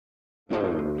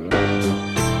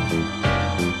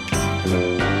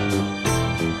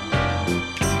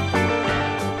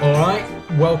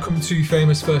welcome to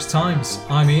Famous First Times.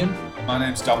 I'm Ian. My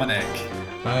name's Dominic.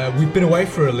 We've been away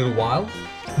for a little while,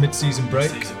 mid-season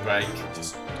break.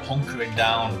 Just hunkering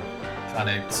down,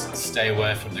 trying to stay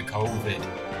away from the COVID.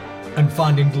 And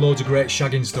finding loads of great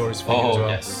shagging stories for you as well.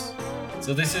 Yes.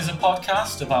 So this is a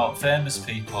podcast about famous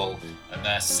people and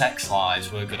their sex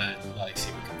lives. We're going to see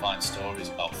if we can find stories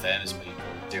about famous people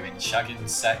doing shagging,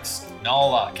 sex, and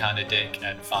all that kind of dick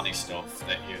and funny stuff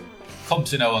that you come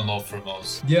to know and love from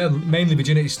us. Yeah, mainly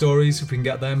virginity stories, if we can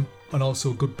get them, and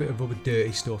also a good bit of other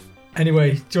dirty stuff.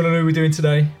 Anyway, do you want to know who we're doing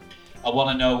today? I want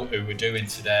to know who we're doing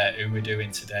today.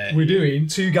 We're doing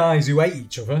two guys who hate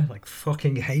each other, like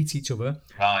fucking hate each other.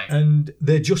 Right. And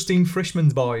they're Justine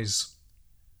Frischmann's boys.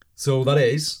 So that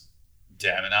is...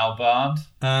 Damon Albarn.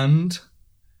 And...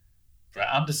 Brett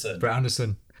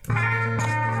Anderson.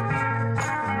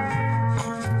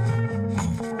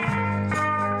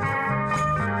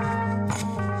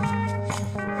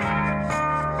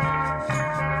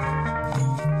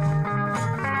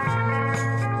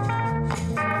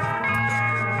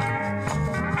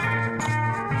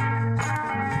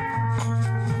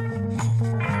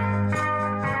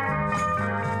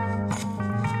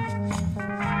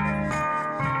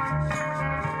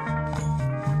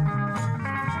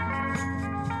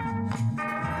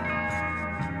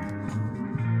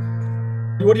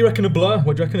 What do you reckon of Blur?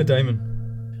 What do you reckon of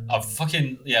Damon? I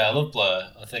love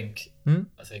Blur. I think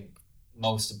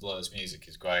most of Blur's music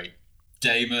is great.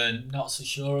 Damon, not so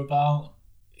sure about.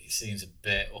 He seems a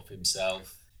bit up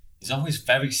himself. He's always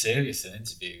very serious in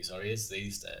interviews, or he is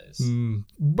these days.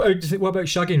 What about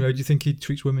shagging? How do you think he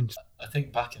treats women? I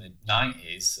think back in the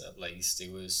 90s, at least, he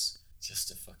was just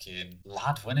a fucking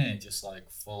lad, wasn't he? Just like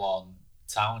full-on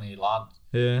towny lad.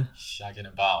 Yeah.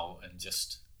 Shagging about and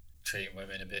just treating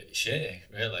women a bit shitty,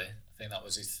 really. I think that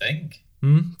was his thing.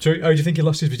 So how do you think he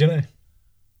lost his virginity?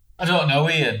 I don't know,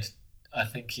 Ian. I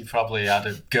think he probably had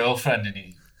a girlfriend and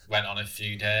he went on a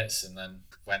few dates and then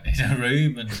went in a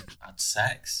room and had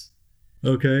sex.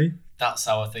 Okay. That's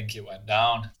how I think it went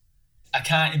down. I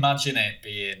can't imagine it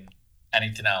being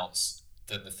anything else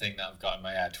than the thing that I've got in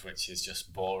my head, which is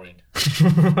just boring.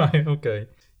 Right, okay.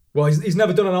 Well, he's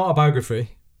never done an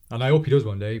autobiography, and I hope he does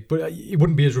one day, but it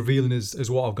wouldn't be as revealing as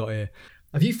what I've got here.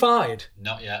 Have you farted?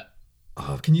 Not yet.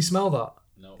 Oh, can you smell that?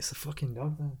 No. It's a fucking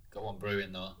dog, man. Got one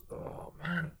brewing, though. Oh,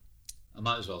 man. I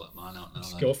might as well let mine out now.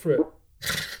 Just go for it.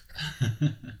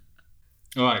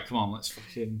 All right, come on, let's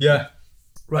fucking... Yeah.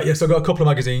 Right, so I've got a couple of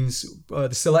magazines.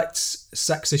 The Select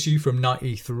Sex issue from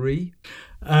 93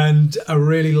 and a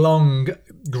really long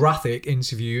graphic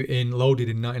interview in Loaded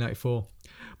in 1994.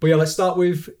 But yeah, let's start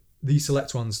with the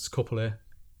Select ones. There's a couple here.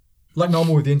 Like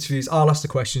normal with the interviews, I'll ask the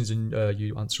questions and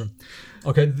you answer them.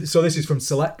 Okay, so this is from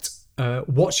Select.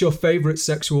 What's your favourite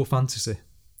sexual fantasy?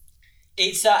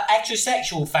 It's an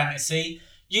heterosexual fantasy,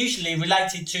 usually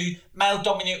related to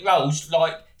male-dominant roles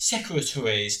like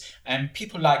secretaries and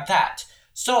people like that.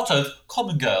 Sort of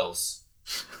common girls.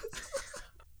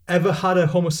 Ever had a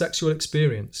homosexual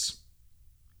experience?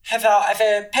 Have I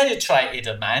ever penetrated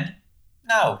a man?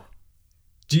 No.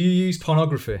 Do you use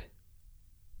pornography?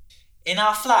 In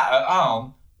our flat at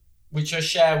home, which I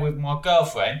share with my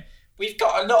girlfriend, we've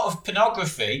got a lot of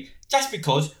pornography just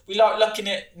because we like looking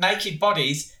at naked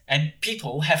bodies and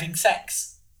people having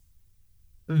sex.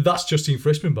 That's Justine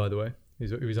Frischmann, by the way. He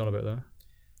was on about that.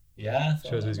 Yeah.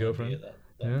 Shows his girlfriend. At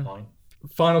that point.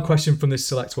 Final question from this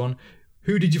Select one.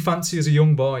 Who did you fancy as a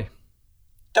young boy?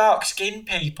 Dark-skinned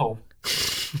people.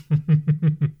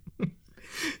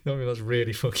 No, I mean, that's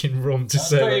really fucking rum to That's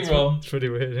say. pretty rum. It's pretty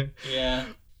weird. Eh? Yeah.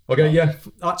 Okay, yeah.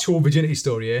 Actual virginity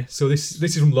story here. So this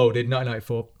is from Loaded,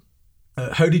 1994.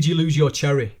 How did you lose your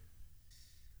cherry?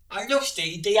 I lost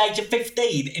it at the age of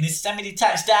 15 in a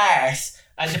semi-detached house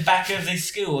at the back of the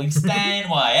school in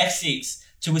Stanway, Essex,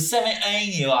 to a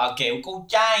 17-year-old girl called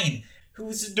Jane, who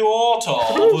was the daughter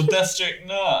of a district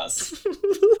nurse.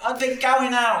 I'd been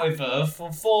going out with her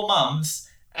for 4 months,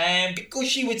 and because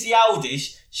she was the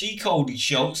oldest, she called the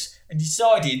shots and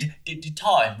decided that the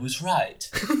time was right.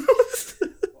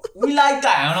 We lay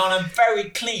down on a very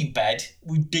clean bed,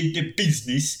 we did the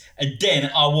business, and then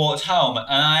I walked home and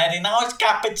I had a nice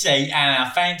cup of tea and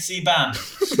a fancy bun.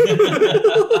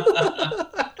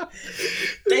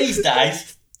 These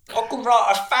days, I could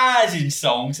write 1,000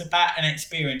 songs about an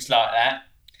experience like that.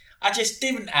 I just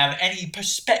didn't have any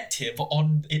perspective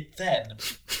on it then.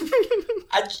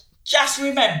 I just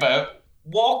remember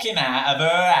walking out of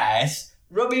her house,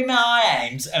 rubbing my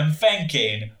hands and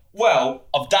thinking, well,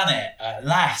 I've done it at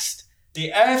last.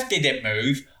 The earth didn't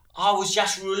move. I was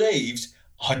just relieved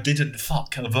I didn't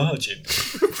fuck a virgin.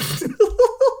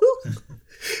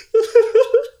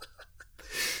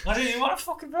 I didn't want to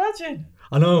fuck a virgin.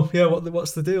 I know. Yeah.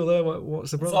 What's the deal there?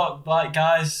 What's the It's problem? like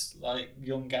guys, like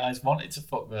young guys, wanted to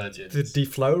fuck virgins. The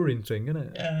deflowering thing, isn't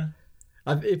it? Yeah.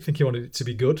 I think he wanted it to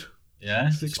be good. Yeah.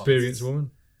 It's an experienced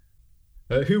woman.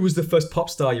 Who was the first pop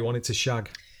star you wanted to shag?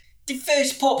 The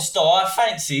first pop star I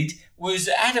fancied was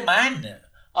Adam Ant,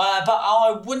 but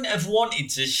I wouldn't have wanted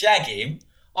to shag him.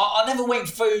 I never went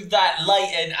through that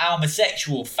latent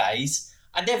homosexual phase.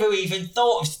 I never even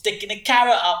thought of sticking a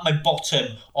carrot up my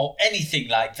bottom or anything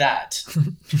like that.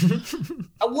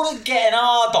 I wouldn't get an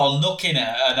hard-on looking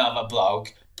at another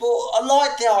bloke, but I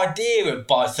like the idea of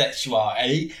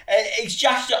bisexuality. It's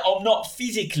just that I'm not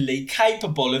physically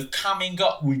capable of coming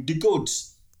up with the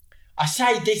goods. I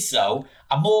say this though,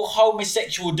 I'm more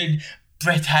homosexual than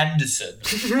Brett Anderson.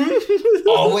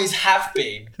 Always have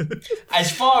been.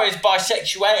 As far as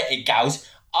bisexuality goes,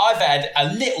 I've had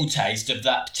a little taste of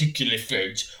that particular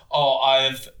fruit, or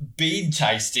I've been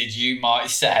tasted, you might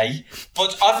say,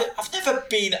 but I've never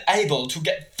been able to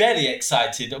get very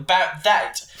excited about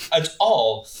that at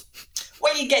all.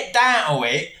 When you get down to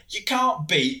it, you can't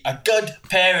beat a good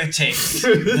pair of tits.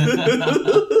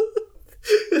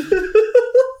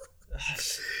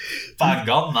 Bang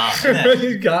on that, innit?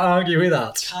 You can't argue with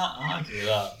that. Can't argue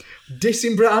that.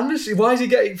 Dissing Brett Anderson. Why is he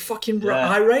getting fucking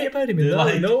irate about him in the middle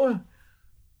of nowhere?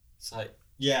 It's like,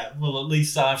 yeah, well, at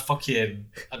least I fucking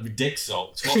had my dick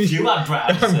sucked. What if you had Brett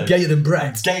Anderson? I'm gayer than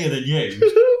Brett. Gayer than you.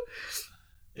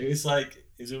 It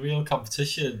was a real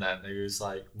competition then. It was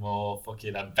like more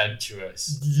fucking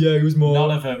adventurous. Yeah, he was more.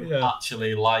 None of them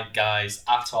actually like guys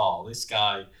at all. This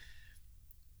guy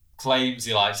claims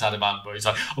he likes Adam Ant, but he's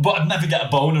like, but I'd never get a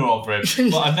boner over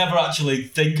him. But I'd never actually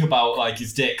think about like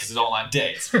his dick because I don't like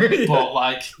dicks. Yeah. But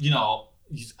like, you know,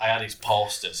 I had his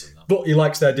posters and that. But he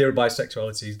likes the idea of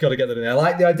bisexuality. He's got to get that in there. I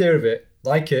like the idea of it.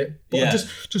 Like it. But I'm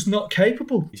just not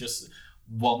capable. He just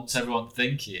wants everyone to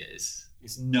think he is.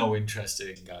 He's no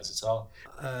interested in guys at all.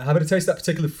 Having to taste that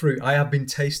particular fruit, I have been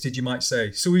tasted, you might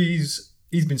say. So he's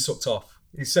been sucked off.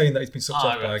 He's saying that he's been sucked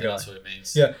off by a guy. That's what it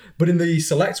means. Yeah, but in the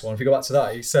select one, if you go back to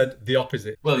that, he said the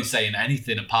opposite. Well, he's saying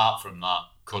anything apart from that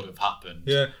could have happened.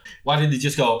 Yeah. Why didn't he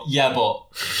just go, yeah, but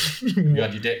you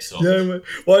had your dick sucked? Yeah,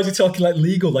 why is he talking like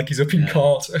legal, like he's up in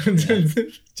court?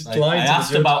 Just like, lying I to asked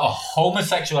the judge. about a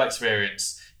homosexual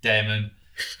experience, Damon.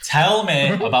 Tell me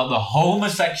about the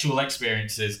homosexual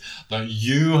experiences that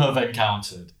you have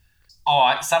encountered. All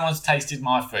right, someone's tasted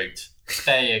my fruit.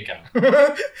 There you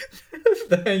go.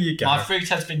 There you go. My fruit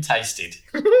has been tasted.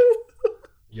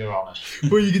 Your Honour.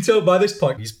 Well, you can tell by this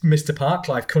point, he's Mr.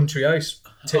 Parklife, country house.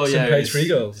 Tits and page free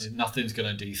girls. Nothing's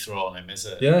going to dethrone him, is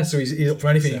it? Yeah, so he's up for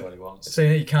anything. Say what he wants.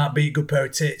 Saying you can't beat a good pair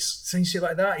of tits. Saying shit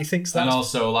like that. He thinks that's And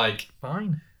also, like,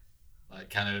 fine. Like,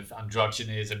 kind of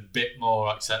androgyny is a bit more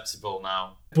acceptable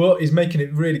now. But he's making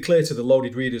it really clear to the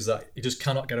loaded readers that he just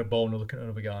cannot get a boner looking at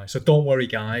another guy. So don't worry,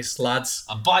 guys, lads.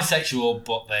 I'm bisexual,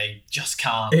 but they just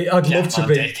can't I'd get love to my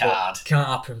be, dick but hard. can't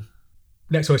happen.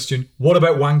 Next question. What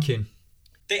about wanking?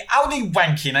 The only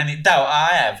wanking anecdote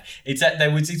I have is that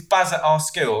there was this buzz at our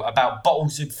school about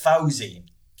bottles of Fozine.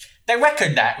 They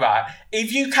reckon that, right,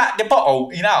 if you cut the bottle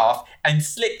in half and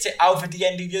slipped it over the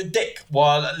end of your dick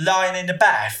while lying in the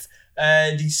bath,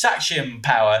 the suction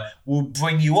power will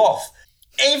bring you off.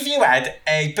 If you had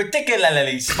a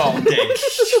particularly small dick,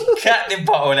 cut the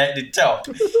bottle at the top.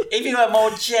 If you were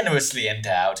more generously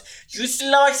endowed, you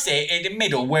slice it in the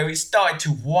middle where it started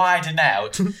to widen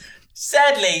out.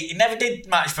 Sadly, it never did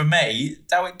much for me,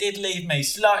 though it did leave me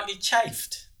slightly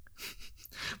chafed.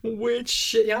 Weird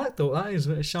shit anecdote that is.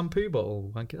 A shampoo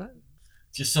bottle. Wanky that.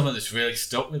 Just something that's really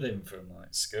stuck with him from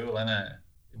like school, innit?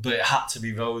 But it had to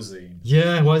be Vosine.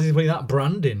 Yeah, why is he putting that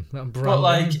branding? But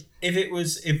like,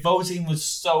 if Vosine was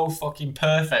so fucking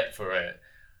perfect for it,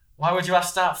 why would you have to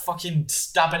start fucking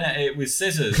stabbing at it with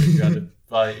scissors if you had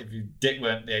if your dick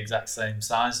weren't the exact same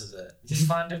size as it? Just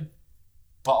find a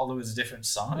bottle that was a different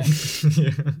size.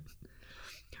 Yeah.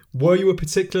 Were you a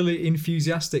particularly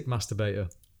enthusiastic masturbator?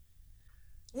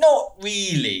 Not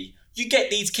really. You get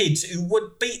these kids who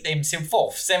would beat themselves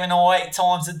off 7 or 8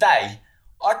 times a day.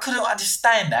 I couldn't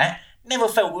understand that. Never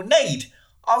felt the need.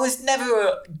 I was never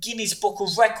a Guinness Book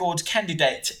of Records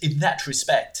candidate in that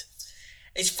respect.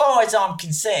 As far as I'm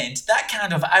concerned, that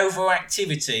kind of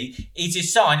overactivity is a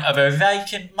sign of a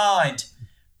vacant mind.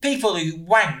 People who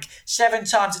wank 7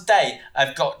 times a day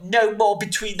have got no more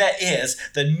between their ears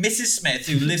than Mrs. Smith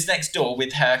who lives next door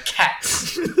with her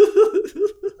cats.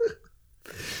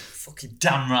 Fucking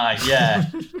damn right, yeah.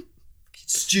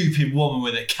 Stupid woman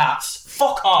with her cats.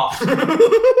 Fuck off.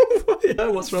 Yeah,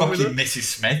 what's wrong with Fucking it? Mrs.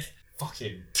 Smith.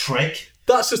 Fucking prick.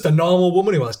 That's just a normal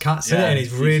woman who has cats in it, and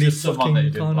he's really just someone fucking that he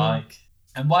didn't kind of like.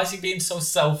 And why is he being so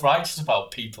self-righteous about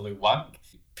people who wank?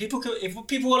 If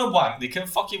people want to wank, they can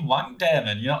fucking wank,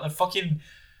 Damon. You're not the fucking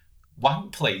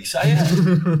wank police, are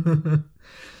you?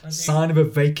 Sign of a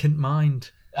vacant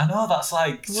mind. I know, that's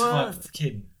like What?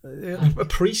 fucking... A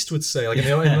priest would say, like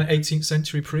an 18th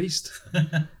century priest.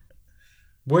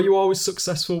 Were you always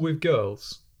successful with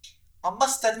girls? I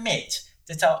must admit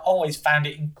that I always found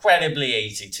it incredibly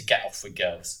easy to get off with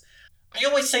girls. I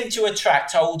always seemed to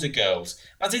attract older girls.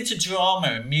 I was into drama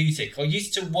and music. I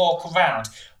used to walk around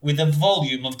with a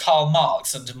volume of Karl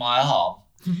Marx under my arm.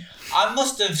 I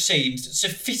must have seemed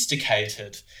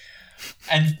sophisticated.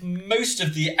 And most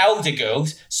of the elder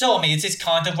girls saw me as this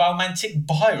kind of romantic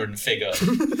Byron figure.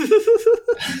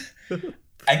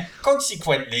 And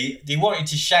consequently, they wanted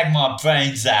to shag my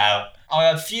brains out. I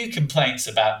had few complaints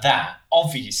about that,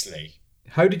 obviously.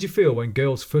 How did you feel when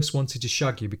girls first wanted to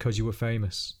shag you because you were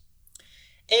famous?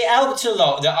 It helped a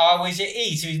lot that I was at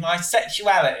ease with my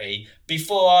sexuality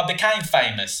before I became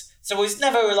famous. So I was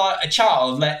never like a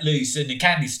child let loose in a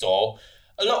candy store.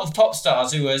 A lot of pop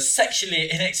stars who are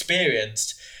sexually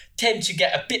inexperienced tend to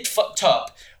get a bit fucked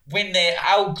up when their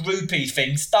old groupie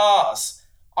thing starts.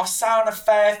 I've sown a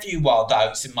fair few wild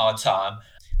oats in my time,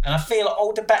 and I feel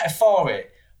all the better for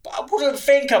it. But I wouldn't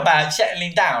think about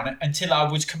settling down until I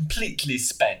was completely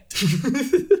spent.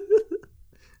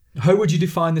 How would you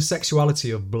define the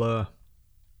sexuality of Blur?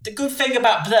 The good thing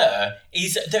about Blur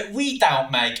is that we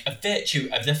don't make a virtue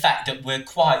of the fact that we're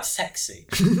quite sexy.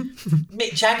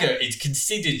 Mick Jagger is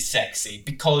considered sexy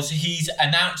because he's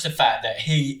announced the fact that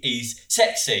he is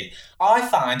sexy. I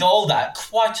find all that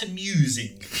quite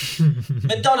amusing.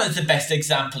 Madonna's the best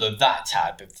example of that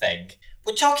type of thing.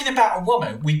 We're talking about a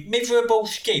woman with miserable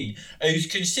skin who's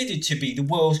considered to be the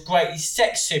world's greatest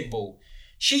sex symbol.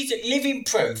 She's living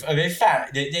proof of the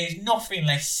fact that there's nothing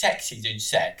less sexy than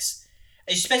sex,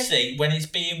 especially when it's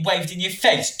being waved in your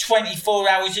face 24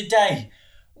 hours a day.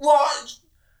 What?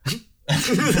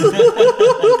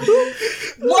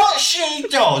 What she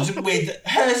does with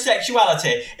her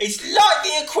sexuality is like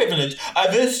the equivalent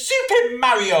of the Super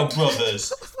Mario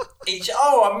Brothers. It's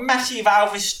all a massive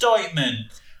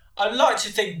overstatement. I'd like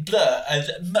to think Blur is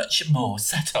much more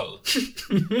subtle.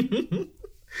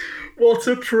 What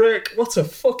a prick. What a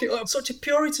fucking... I'm such a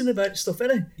Puritan about stuff,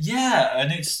 isn't he? Yeah,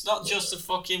 and it's not just the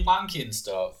fucking wanking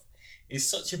stuff. He's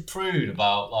such a prude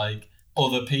about, like,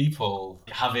 other people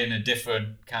having a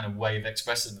different kind of way of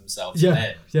expressing themselves than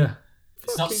him. Yeah.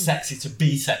 It's not sexy to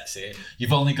be sexy.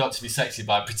 You've only got to be sexy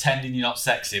by pretending you're not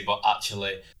sexy, but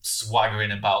actually swaggering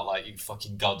about like you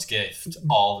fucking God's gift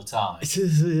all the time.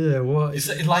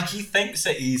 It's like he thinks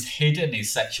that he's hidden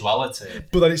his sexuality.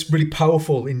 But then it's really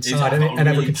powerful inside and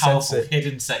everyone can sense it.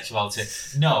 Hidden sexuality.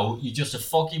 No, you're just a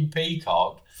fucking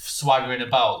peacock swaggering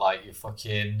about like you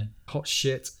fucking... Hot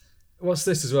shit. What's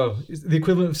this as well? It's the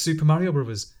equivalent of Super Mario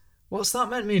Brothers. What's that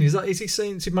meant mean? Is he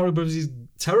saying Super Mario Brothers is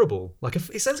terrible? Like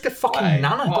he sounds like a fucking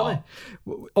nana, doesn't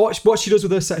he? What she does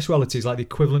with her sexuality is like the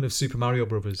equivalent of Super Mario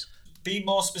Brothers. Be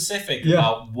more specific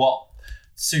about what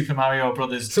Super Mario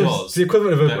Brothers does. It's the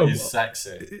equivalent of is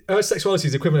sexy. Her sexuality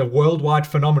is the equivalent of a worldwide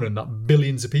phenomenon that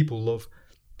billions of people love.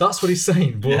 That's what he's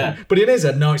saying. But in his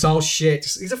head, no, it's all shit.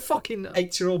 He's a fucking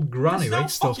 8-year-old granny. There's no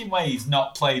stuff. fucking way he's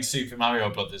not played Super Mario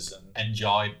Brothers and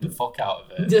enjoyed the fuck out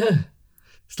of it. Yeah.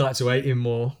 Starting to hate him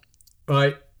more.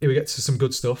 Right, here we get to some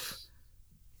good stuff.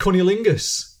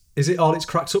 Cunnilingus. Is it all it's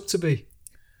cracked up to be?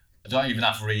 I don't even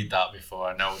have to read that before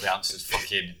I know the answer's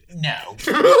fucking no.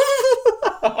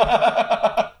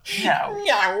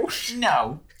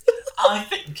 No. I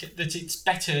think that it's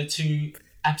better to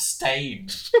abstain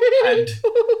and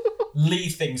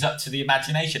leave things up to the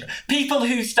imagination. People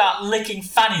who start licking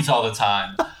fannies all the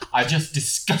time are just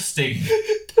disgusting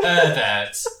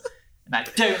perverts, and I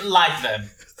don't like them.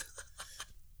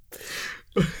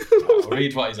 I'll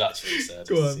read what he's actually said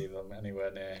to see if I'm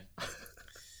anywhere near.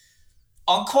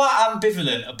 I'm quite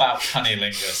ambivalent about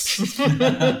cunnilingus.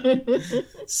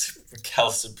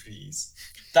 Quelle surprise.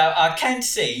 Though I can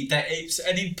see that it's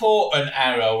an important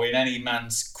arrow in any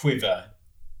man's quiver.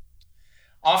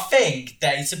 I think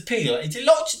that its appeal is a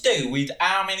lot to do with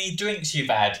how many drinks you've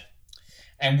had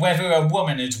and whether a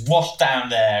woman has washed down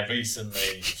there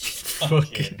recently.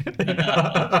 Fucking.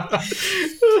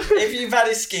 If you've had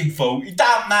a skinful, it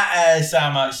don't matter so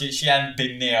much that she hasn't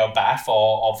been near a bath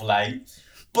or of late.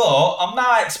 But I'm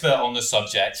no expert on the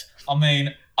subject. I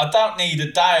mean, I don't need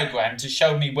a diagram to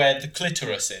show me where the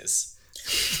clitoris is.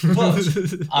 But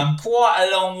I'm quite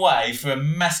a long way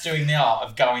from mastering the art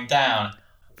of going down.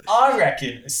 I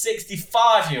reckon a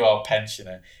 65-year-old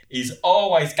pensioner is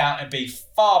always going to be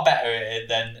far better at it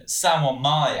than someone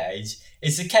my age.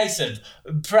 It's a case of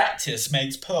practice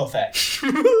makes perfect.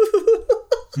 Well,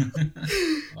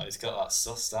 he's got that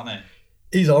sus, hasn't he?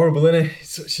 He's horrible, isn't he? He's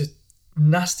such a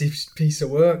nasty piece of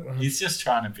work, man. He's just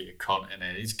trying to be a cunt,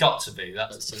 innit? He's got to be.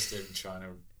 That's just him trying to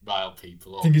rile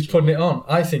people up. I think he's putting it on.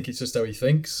 I think it's just how he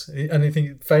thinks. And I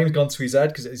think fame's gone to his head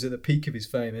because he's at the peak of his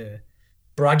fame here.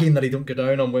 Bragging that he don't go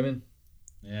down on women.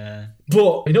 Yeah.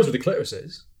 But he knows what the clitoris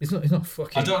is. He's not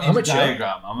fucking I don't need amateur. a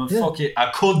diagram. I'm a fucking... I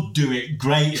could do it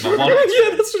great if I wanted to.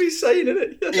 Yeah, that's what he's saying, isn't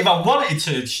it? Yeah. If I wanted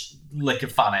to lick a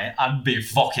fanny, I'd be a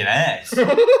fucking ass.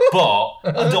 But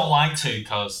I don't like to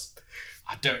because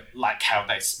I don't like how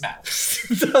they smell.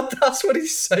 That's what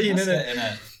he's saying, That's isn't it,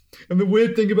 innit? And the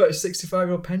weird thing about a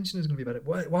 65-year-old pensioner is going to be about it.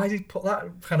 Why did he put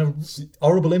that kind of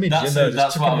horrible image in there?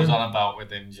 That's what I was on about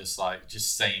with him, just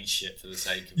saying shit for the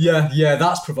sake of it. Yeah,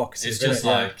 that's provocative. It's just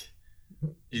like,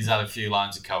 he's had a few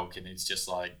lines of coke and he's just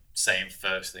like saying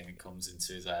first thing that comes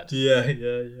into his head. Yeah.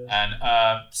 And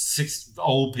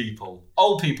old people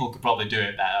could probably do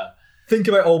it better. Think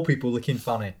about old people licking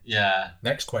fanny. Yeah.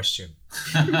 Next question.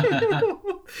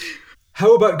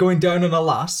 How about going down on a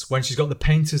lass when she's got the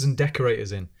painters and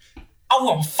decorators in? I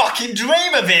won't fucking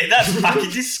dream of it. That's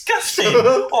fucking disgusting.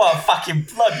 Or fucking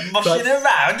blood mushing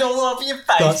around all over your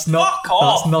face. Fuck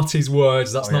off. That's not his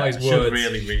words. That's not his I should words.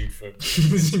 really read from.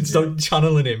 Stop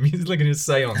channeling him. He's like in a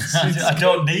seance. I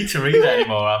don't need to read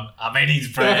anymore. I'm in his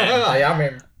brain. I am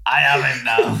him. I am him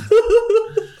now.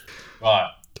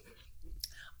 Right.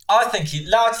 I think it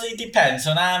largely depends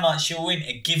on how much you're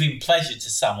into giving pleasure to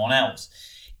someone else.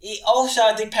 It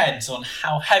also depends on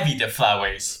how heavy the flow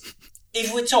is.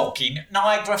 If we're talking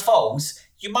Niagara Falls,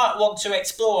 you might want to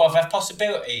explore other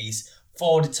possibilities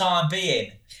for the time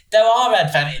being. There are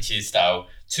advantages, though,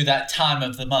 to that time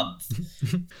of the month.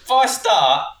 For a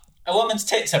start, a woman's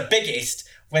tits are biggest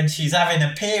when she's having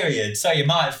a period, so you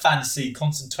might fancy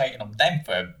concentrating on them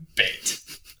for a bit.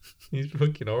 He's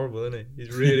fucking horrible, isn't he?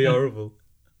 He's really horrible.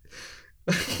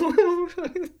 What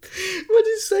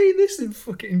is saying this in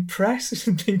fucking press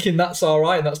and thinking that's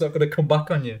alright and that's not going to come back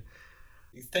on you?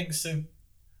 He thinks of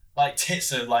like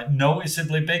tits are like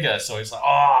noticeably bigger, so it's like,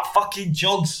 oh, fucking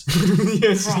jugs.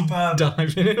 Yes, Proper.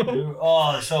 diving in.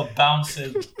 Oh, they're so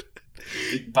bouncy,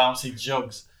 big bouncy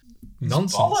jugs.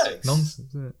 Nonsense. Bollocks. Nonsense,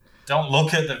 isn't it? Don't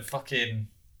look at the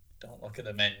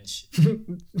minge.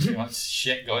 Too much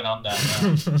shit going on down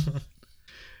there.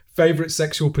 Favourite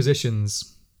sexual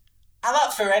positions? I'm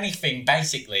up for anything,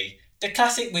 basically. The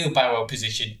classic wheelbarrow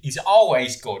position is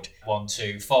always good one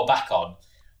to fall back on.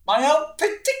 My own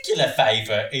particular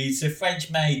favourite is the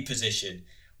French maid position,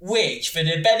 which, for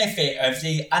the benefit of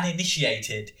the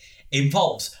uninitiated,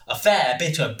 involves a fair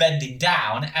bit of bending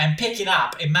down and picking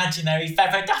up imaginary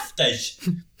feather dufters.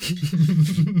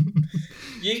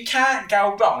 You can't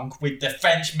go wrong with the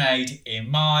French maid, in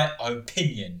my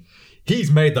opinion.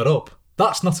 He's made that up.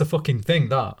 That's not a fucking thing,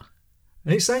 that.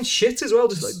 And it's saying shit as well,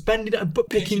 just like bending it and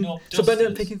picking up so bending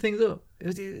and dusters. picking things up.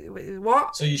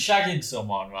 What? So you're shagging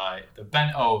someone, right? They're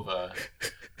bent over,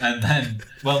 and then,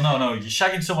 well, no, you're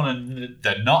shagging someone and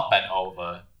they're not bent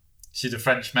over. She's a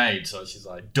French maid, so she's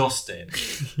like dusting.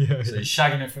 Yeah. So you're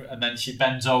shagging her, and then she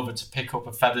bends over to pick up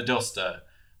a feather duster,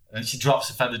 and then she drops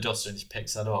a feather duster and she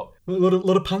picks that up. A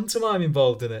lot of pantomime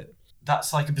involved in it.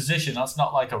 That's like a position. That's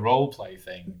not like a role play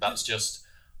thing. That's just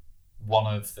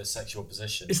one of the sexual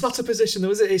positions. It's not a position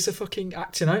though, is it? It's a fucking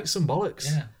acting out some bollocks.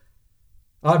 Yeah,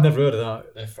 I've never heard of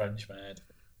that. they're French maid.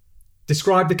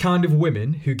 Describe the kind of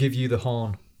women who give you the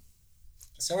horn.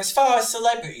 So as far as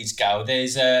celebrities go,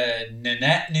 there's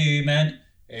Nanette Newman,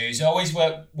 who's always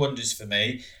worked wonders for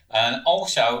me, and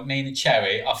also Nina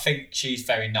Cherry. I think she's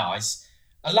very nice.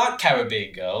 I like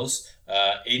Caribbean girls,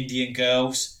 Indian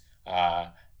girls,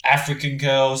 African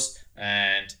girls,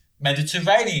 and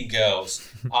Mediterranean girls.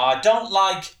 I don't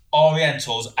like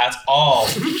Orientals at all.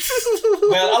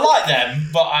 Well, I like them,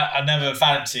 but I never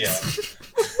fancy them.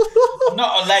 I'm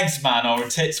not a legs man or a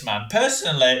tits man.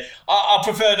 Personally, I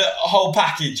prefer the whole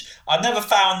package. I never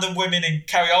found the women in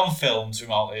Carry On films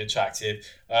remotely attractive.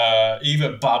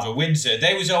 Even Barbara Windsor.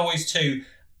 They was always too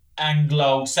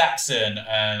Anglo-Saxon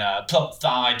and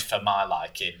plump-thighed for my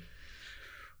liking.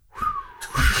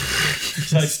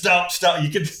 So stop. You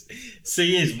can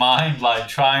see his mind like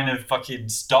trying to fucking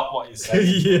stop what he's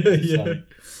saying. Yeah.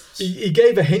 He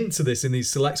gave a hint to this in these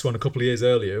selects one a couple of years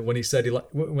earlier when he said,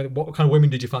 what kind of women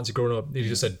did you fancy growing up? He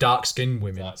just said dark-skinned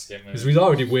women. Dark-skinned women. Because he's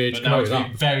already weird to But come now out he's with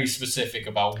being that. very specific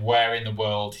about where in the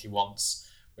world he wants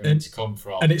women to come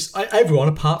from. And it's everyone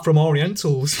apart from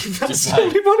Orientals. That's Just the like-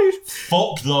 only one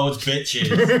Fuck those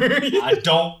bitches. I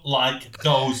don't like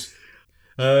those.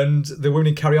 And the women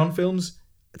in Carry On films,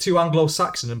 too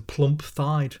Anglo-Saxon and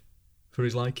plump-thighed for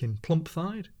his liking.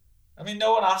 Plump-thighed? I mean,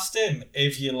 no one asked him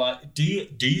if you like. Do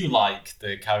you like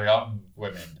the Carry On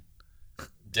women?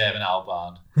 Damon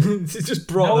Albarn. It's just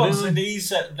brought No that one's in.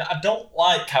 these. I don't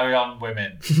like Carry On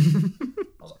Women.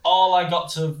 That's all I got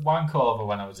to wank over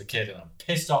when I was a kid, and I'm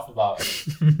pissed off about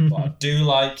it. But I do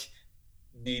like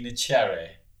Nina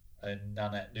Cherry and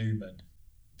Nanette Newman.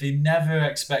 They never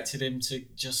expected him to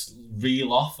just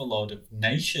reel off a load of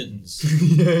nations.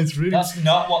 Yeah, it's really That's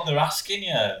not what they're asking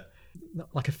you.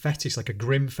 not like a fetish, like a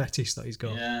grim fetish that he's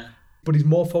got. Yeah. But he's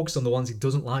more focused on the ones he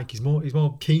doesn't like. He's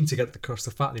more keen to get across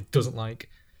the fact that he doesn't like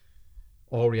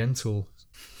Oriental.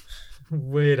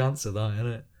 Weird answer, that, isn't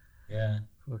it? Yeah.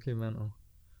 Fucking mental.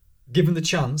 Given the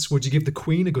chance, would you give the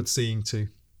Queen a good seeing to?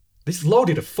 This is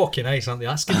loaded of fucking ace, aren't they?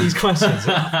 Asking these questions.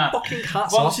 Fucking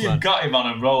hats off, Once you've man. got him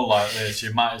on a roll like this,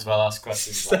 you might as well ask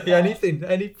questions like Say that. anything,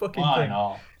 any fucking Why thing.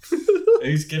 not?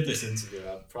 Who's give this interview?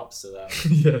 Props to them.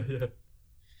 Yeah.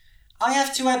 I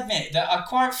have to admit that I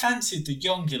quite fancied the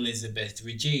young Elizabeth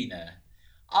Regina.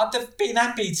 I'd have been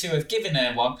happy to have given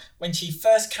her one when she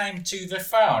first came to the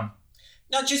throne.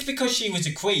 Not just because she was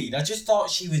a queen, I just thought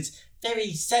she was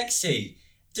very sexy.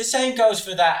 The same goes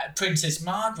for that Princess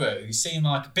Margaret, who seemed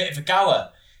like a bit of a goer.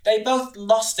 They both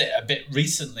lost it a bit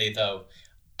recently, though.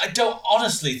 I don't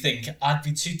honestly think I'd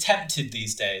be too tempted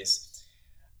these days.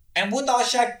 And would I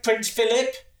shag Prince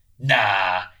Philip?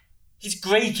 Nah, he's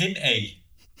Greek, isn't he?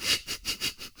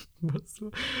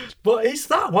 What is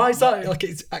that? Why is that? Like,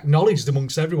 it's acknowledged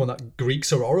amongst everyone that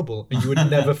Greeks are horrible and you would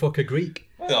never fuck a Greek.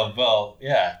 Well,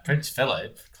 yeah, Prince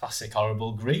Philip, classic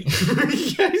horrible Greek.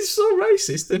 Yeah, it's so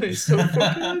racist, isn't it? It's so fucking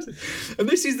racist. And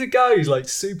this is the guy who's like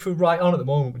super right on at the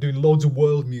moment, doing loads of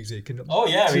world music. And Oh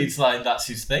yeah, he's like, that's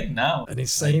his thing now. And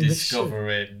he's saying this shit.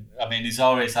 discovering. I mean, he's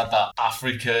always had that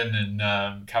African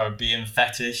and Caribbean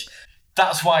fetish.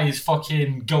 That's why he's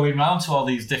fucking going around to all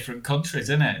these different countries,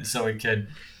 isn't it? So he can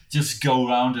just go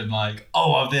around and like,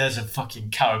 oh, there's a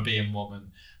fucking Caribbean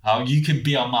woman. Oh, you can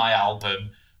be on my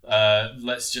album.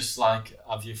 Let's just like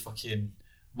have you fucking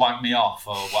wank me off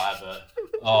or whatever.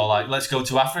 Or like, let's go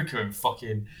to Africa and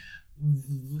fucking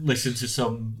listen to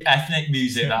some ethnic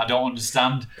music that I don't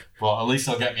understand, but at least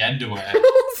I'll get my underwear.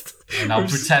 And I'll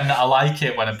pretend that I like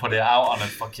it when I put it out on a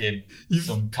fucking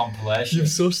some compilation. You've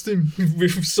sussed him.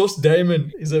 We've sussed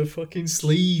Damon. He's a fucking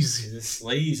sleaze. He's a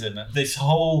sleaze, and this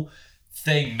whole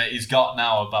thing that he's got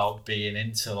now about being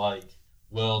into like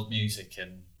world music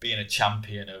and being a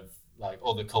champion of like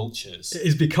other cultures.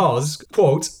 Is because,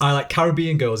 quote, I like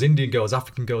Caribbean girls, Indian girls,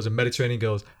 African girls, and Mediterranean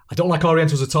girls. I don't like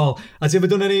Orientals at all. Has he ever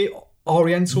done any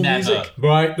Oriental Never. music?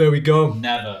 Right, there we go.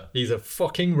 Never. He's a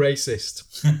fucking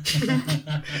racist.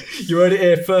 You heard it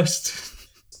here first.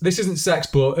 This isn't sex,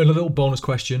 but a little bonus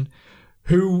question.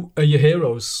 Who are your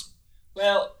heroes?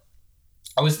 Well,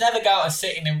 I was never going to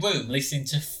sit in a room listening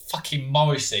to fucking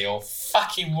Morrissey or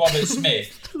fucking Robert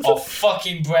Smith or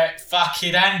fucking Brett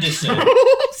fucking Anderson.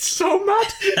 So mad.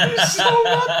 So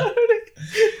mad.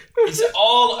 It's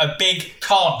all a big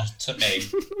con to me.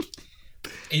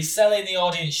 It's selling the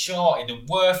audience short in the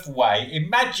worst way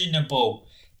imaginable.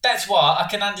 That's why I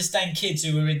can understand kids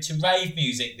who are into rave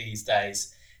music these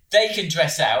days. They can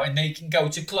dress out and they can go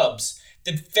to clubs.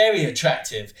 They're very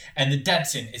attractive and the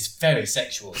dancing is very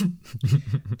sexual.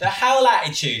 The whole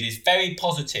attitude is very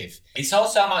positive. It's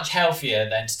also much healthier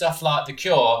than stuff like The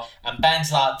Cure and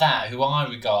bands like that who I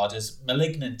regard as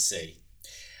malignancy.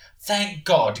 Thank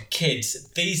God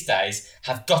kids these days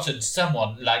have gotten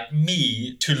someone like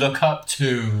me to look up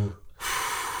to.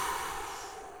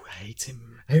 Hate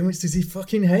him. How much does he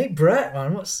fucking hate Brett,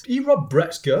 man? He robbed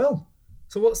Brett's girl.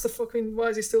 So what's the fucking... Why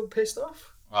is he still pissed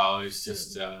off? Oh, it's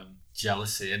just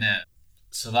jealousy, innit?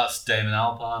 So that's Damon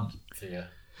Albarn for you.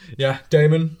 Yeah,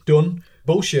 Damon, done.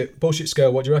 Bullshit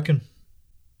scale, what do you reckon?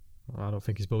 I don't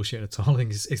think he's bullshit at all. I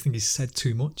think he's said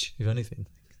too much, if anything.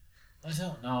 I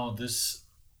don't know.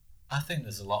 I think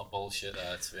there's a lot of bullshit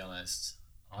there, to be honest.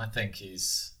 I think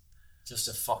he's just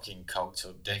a fucking coked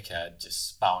up dickhead just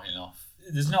spouting off.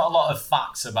 There's not a lot of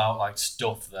facts about like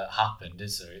stuff that happened,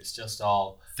 is there? It's just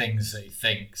all things that he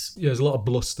thinks. Yeah, there's a lot of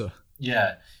bluster.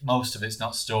 Yeah, most of it's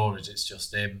not stories, it's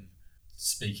just him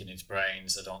speaking his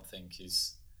brains. I don't think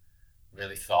he's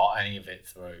really thought any of it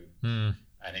through. And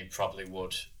he probably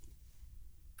would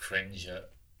cringe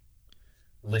at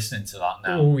listening to that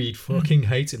now. Oh, he'd fucking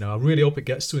hate it now. I really hope it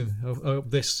gets to him. I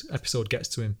hope this episode gets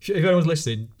to him. If anyone's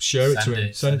listening, share it to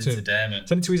him. Send it to him. Damon.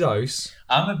 Send it to his house.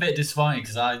 I'm a bit disappointed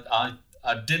because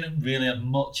I didn't really have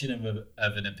much of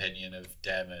an opinion of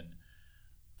Damon,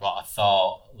 but I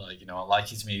thought, like, you know, I like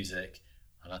his music,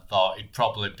 and I thought he'd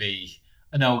probably be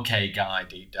an okay guy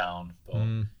deep down, but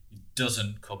he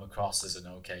doesn't come across as an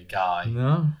okay guy.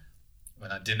 No.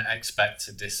 When I didn't expect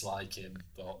to dislike him,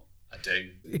 but I do.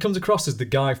 He comes across as the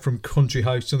guy from Country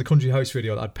House, the Country House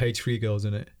video that had Page 3 Girls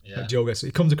in it. Yeah. Joe Gesser.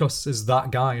 He comes across as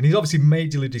that guy, and he's obviously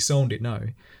majorly disowned it now,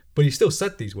 but he still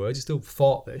said these words. He still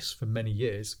thought this for many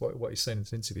years, what he's saying in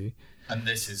this interview. And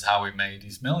this is how he made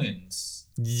his millions.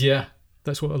 Yeah,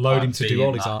 that's what allowed him to do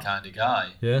all his art. Kind of guy.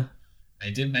 Yeah. And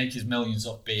he didn't make his millions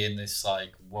off being this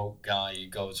like woke guy who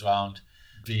goes around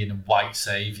being a white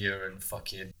savior and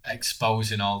fucking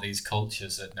exposing all these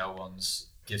cultures that no one's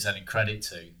gives any credit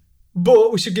to.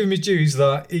 But we should give him his dues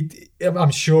that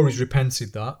I'm sure he's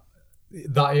repented that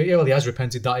he has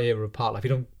repented that era of part life. He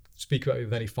don't speak about it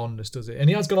with any fondness, does it? And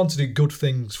he has gone on to do good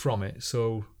things from it.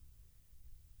 So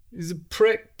he's a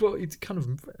prick, but he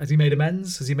has he made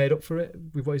amends? Has he made up for it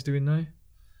with what he's doing now?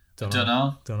 Don't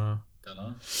know.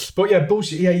 But yeah,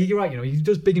 bullshit. Yeah, you're right. He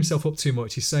does big himself up too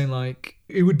much. He's saying like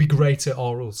it would be great at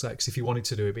oral sex if he wanted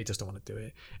to do it, but he just don't want to do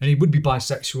it. And he would be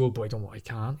bisexual, but he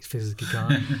can't. He physically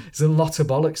can't. There's a lot of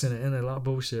bollocks in it, isn't there? A lot of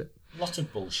bullshit. A lot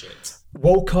of bullshit.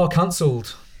 Woke or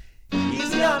cancelled?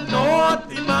 He's a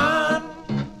naughty man,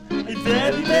 a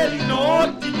very, very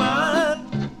naughty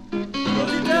man.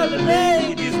 Does he tell the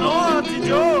ladies naughty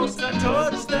jokes and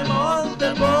touch them on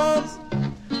their balls?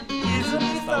 Isn't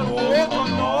he a woke or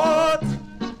not?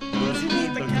 Does he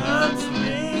need the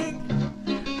cancelling?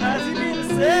 Has he been a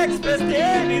sex pest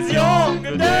in his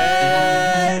younger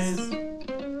days?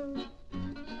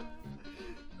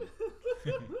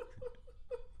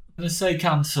 I'm going to say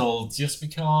cancelled just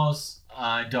because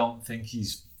I don't think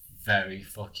he's very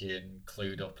fucking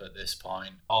clued up at this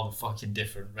point. All the fucking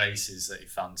different races that he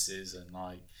fancies and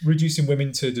like... Reducing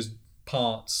women to just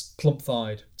parts,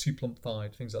 plump-thighed, too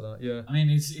plump-thighed, things like that, yeah. I mean,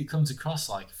 he comes across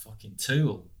like a fucking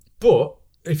tool. But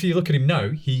if you look at him now,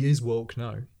 he is woke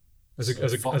now. As an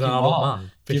adult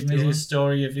man. Give me the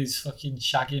story of his fucking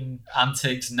shagging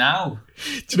antics now.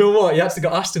 Do you know what? He actually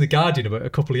got asked in The Guardian about a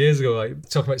couple of years ago, like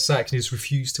talking about sex, and he just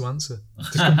refused to answer.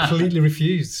 Just completely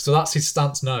refused. So that's his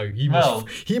stance now. He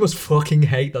must fucking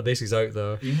hate that this is out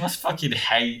there. He must fucking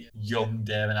hate young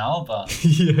Damon Albert.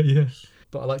 yeah.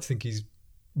 But I like to think he's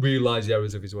realised the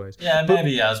errors of his ways. Yeah,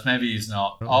 maybe he has, maybe he's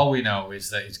not. All we know is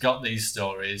that he's got these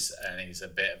stories and he's a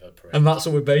bit of a prick. And that's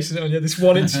what we're basing it on. Yeah, this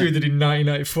one interview he did in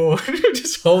 1994,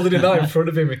 just holding it out in front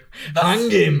of him. Hang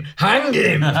him!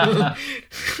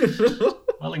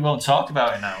 Well, he won't talk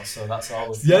about it now, so that's all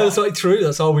we've got. Yeah, that's like true.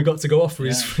 That's all we got to go off for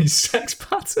his sex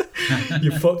pattern.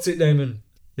 You fucked it, Damon.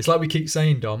 It's like we keep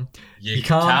saying, Dom. You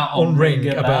can't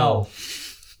unring a bell.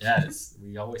 Yes,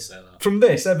 we always say that. From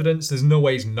this evidence, there's no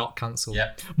way he's not cancelled.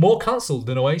 Yep. More cancelled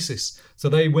than Oasis. So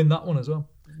they win that one as well.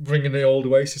 Bringing the old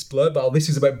Oasis blur battle. This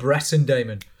is about Brett and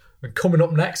Damon. And coming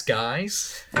up next,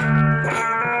 guys...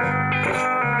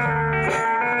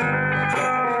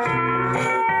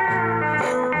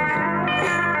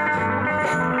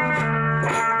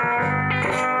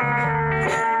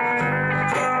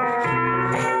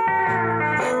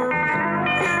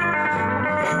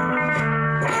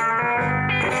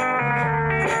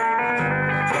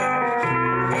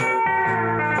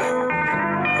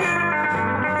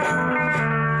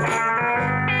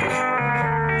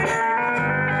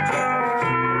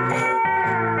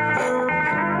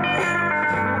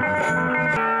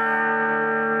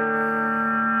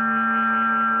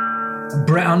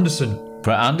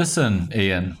 Brett Anderson,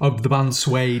 Ian. Of the band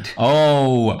Suede.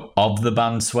 Oh, of the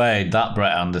band Suede, that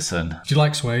Brett Anderson. Do you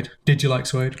like Suede? Did you like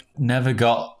Suede? Never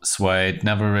got Suede,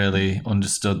 never really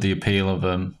understood the appeal of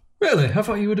them. Really? I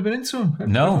thought you would have been into them.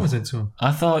 No. I was into them.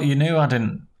 I thought you knew I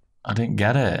didn't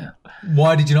get it.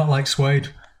 Why did you not like Suede?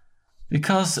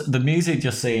 Because the music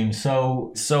just seemed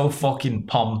so fucking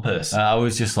pompous. I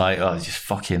was just like, oh, just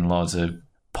fucking loads of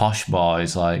posh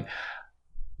boys, like...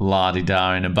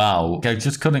 la-di-daing about. I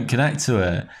just couldn't connect to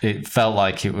it. It felt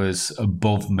like it was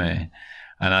above me,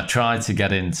 and I tried to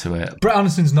get into it. Brett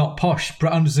Anderson's not posh.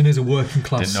 Brett Anderson is a working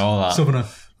class Didn't know that. southerner.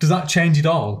 Does that change it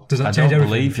all? Does that I change don't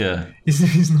everything? believe you.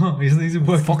 He's not. He's a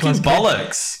working Fucking class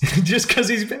bollocks. Just because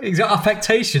he's got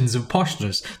affectations of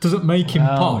poshness doesn't make him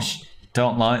posh.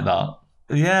 Don't like that.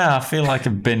 Yeah, I feel like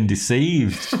I've been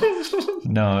deceived.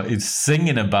 No, it's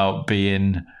singing about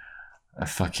being a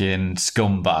fucking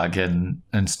scumbag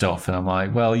and stuff, and I'm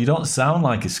like, well, you don't sound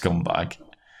like a scumbag,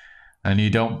 and you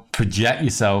don't project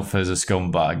yourself as a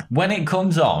scumbag. When it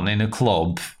comes on in a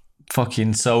club,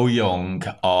 fucking So Young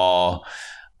or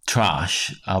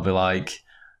Trash, I'll be like,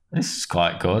 this is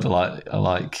quite good. I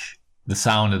like the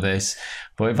sound of this.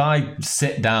 But if I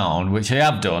sit down, which I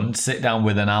have done, sit down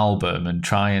with an album and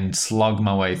try and slog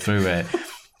my way through it,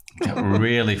 get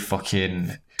really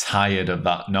fucking tired of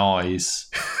that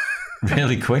noise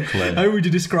really quickly. How would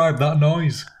you describe that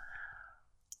noise?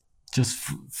 Just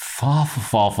far.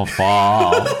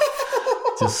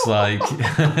 Just like,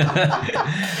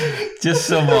 just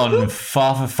someone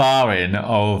farring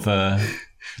over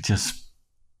just,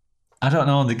 I don't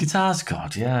know, the guitar's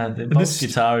good. Yeah, most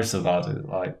guitarists have had it,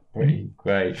 like, pretty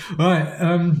great.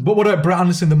 Right, but what about Brett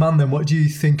Anderson, the man, then? What do you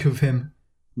think of him?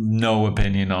 No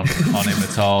opinion on him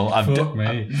at all. Fuck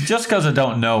me. Just because I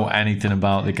don't know anything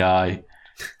about the guy.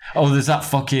 Oh, there's that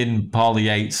fucking Paulie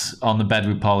Yates on the bed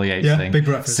with Paulie Yates thing. Big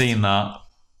Breakfast. Seen that.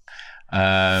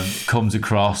 Comes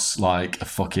across like a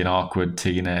fucking awkward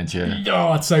teenager. Oh,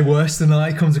 I'd say worse than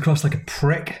that. He comes across like a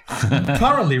prick.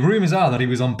 Apparently, rumours are that he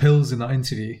was on pills in that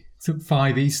interview. Took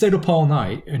 5. He stayed up all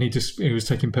night and he was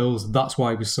taking pills. That's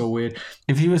why he was so weird.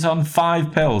 If he was on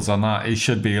 5 pills on that, he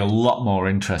should be a lot more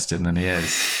interesting than he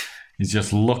is. He's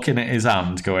just looking at his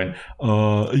hand going,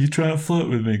 are you trying to flirt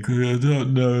with me? Because I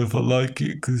don't know if I like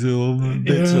it because I'm a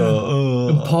bit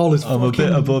and Paul is I'm a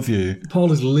bit above you.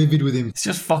 Paul is livid with him. It's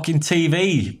just fucking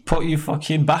TV. Put your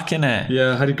fucking back in it.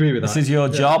 Yeah, I'd agree with that. This is your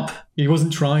job. He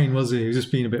wasn't trying, was he? He was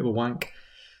just being a bit of a wank.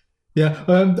 Yeah,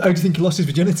 how do you think he lost his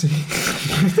virginity?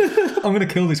 I'm going to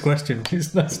kill this question.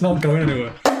 That's not going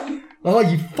anywhere. Oh,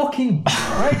 you fucking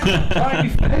right in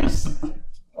your face.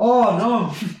 Oh,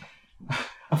 no.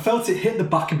 I felt it hit the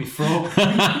back of my throat.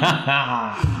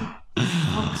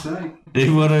 Fuck's sake.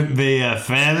 It wouldn't be a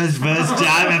famous first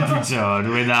time episode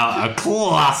without a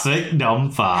classic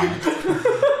non-fart.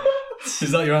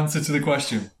 Is that your answer to the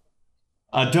question?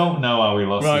 I don't know how he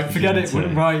lost his Right, forget it.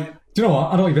 virginity. Right. Do you know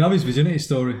what? I don't even have his virginity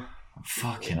story.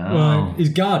 Fucking hell. Right. He's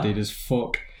guarded as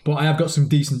fuck. But I have got some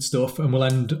decent stuff and we'll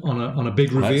end on a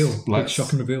big reveal. Big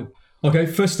shocking reveal. Okay,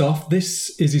 first off,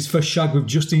 this is his first shag with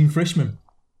Justine Frischmann.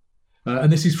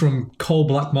 And this is from Coal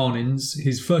Black Mornings,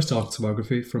 his first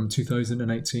autobiography from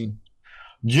 2018.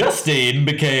 Justine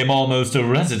became almost a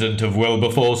resident of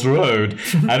Wilberforce Road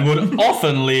and would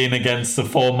often lean against the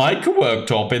Formica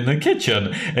worktop in the kitchen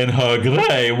in her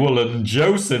grey woolen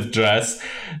Joseph dress,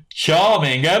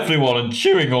 charming everyone and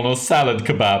chewing on a salad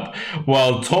kebab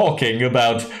while talking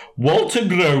about Walter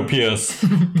Gropius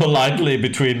politely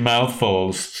between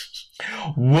mouthfuls.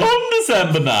 One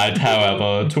December night,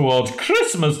 however, towards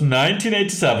Christmas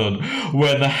 1987,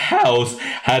 when the house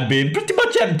had been pretty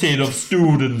much emptied of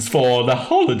students for the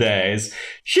holidays,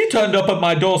 she turned up at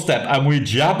my doorstep and we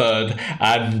jabbered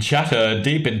and chattered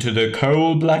deep into the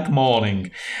coal black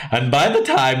morning. And by the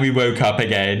time we woke up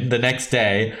again the next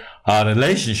day, our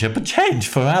relationship had changed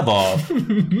forever.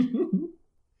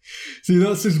 See,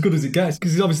 that's as good as it gets,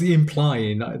 because he's obviously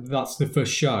implying that that's the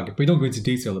first shag, but he don't go into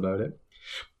detail about it.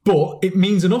 But it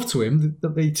means enough to him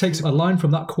that he takes a line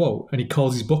from that quote and he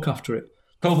calls his book after it.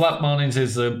 Coal Black Mornings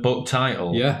is the book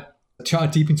title. Yeah. Chatted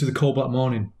deep into the coal black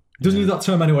morning. He doesn't use that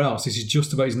term anywhere else. This is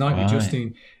just about his night with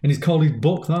Justine. And he's called his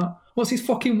book that. What's his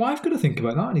fucking wife going to think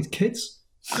about that and his kids?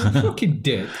 Fucking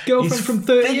dick. Girlfriend from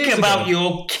 30 years ago. Think about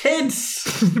your kids.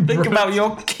 Think about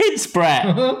your kids,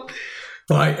 Brett.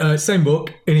 Right, same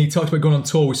book, and he talked about going on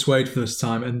tour with Suede for this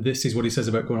time, and this is what he says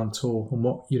about going on tour and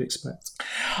what you'd expect.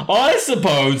 I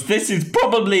suppose this is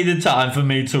probably the time for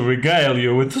me to regale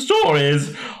you with the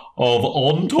stories of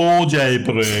on-tour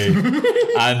japery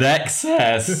and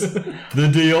excess, the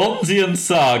Dionesian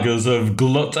sagas of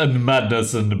glut and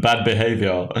madness and bad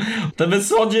behaviour, the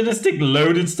misogynistic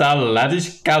loaded-style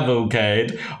laddish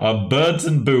cavalcade of birds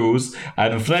and booze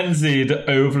and frenzied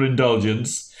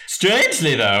overindulgence.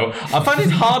 Strangely, though, I find it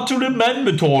hard to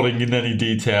remember touring in any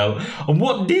detail, and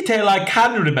what detail I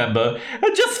can remember,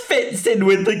 it just fits in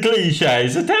with the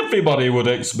cliches that everybody would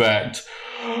expect.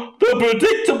 The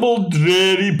predictable,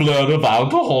 dreary blur of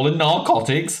alcohol and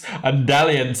narcotics, and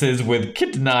dalliances with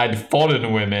kitten-eyed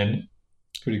foreign women.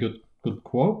 Pretty good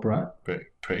quote, Brett.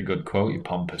 Pretty good quote, you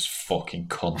pompous fucking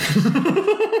cunt.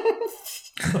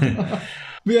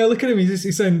 But yeah, look at him.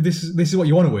 He's saying this is what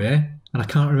you want to wear. And I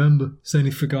can't remember, saying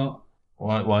he forgot.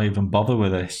 Why even bother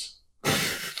with this?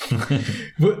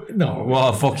 But no.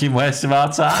 What a fucking waste of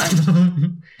our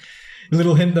time. A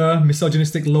little hint there,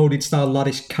 misogynistic loaded style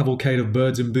laddish cavalcade of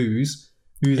birds and booze.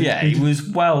 He was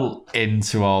well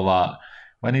into all that.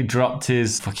 When he dropped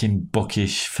his fucking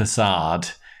bookish facade,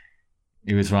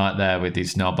 he was right there with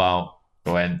his knob out,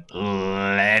 going,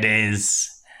 ladies,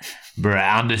 Brett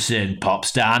Anderson, pop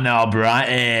star knob right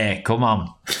here, come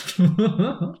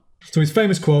on. So his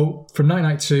famous quote from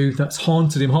 1992 that's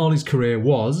haunted him all his career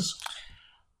was,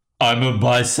 I'm a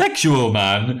bisexual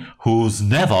man who's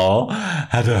never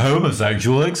had a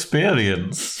homosexual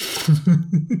experience.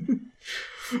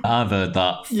 I've heard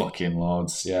that fucking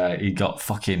loads. Yeah, he got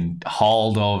fucking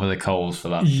hauled over the coals for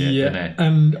that shit, didn't he?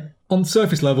 And on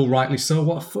surface level, rightly so.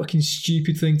 What a fucking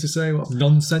stupid thing to say. What a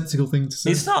nonsensical thing to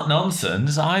say. It's not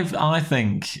nonsense. I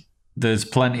think there's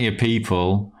plenty of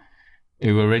people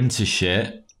who are into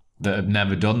shit, that have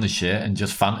never done the shit and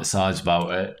just fantasize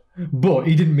about it. But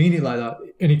he didn't mean it like that.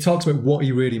 And he talks about what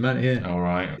he really meant here. All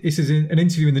right. This is an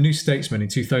interview in the New Statesman in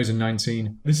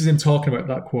 2019. This is him talking about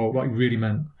that quote, what he really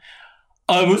meant.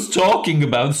 I was talking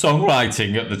about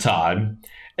songwriting at the time.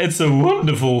 It's a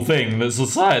wonderful thing that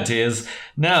society is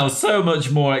now so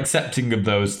much more accepting of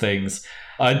those things.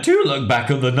 I do look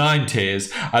back at the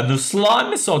 90s and the sly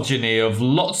misogyny of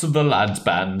lots of the lads'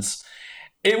 bands.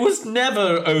 It was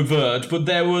never overt, but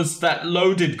there was that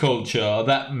loaded culture,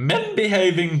 that men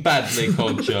behaving badly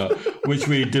culture, which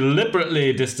we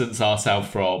deliberately distance ourselves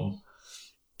from.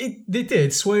 They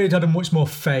did. Suede had a much more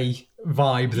fey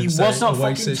vibe than He was not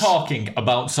Oasis. fucking talking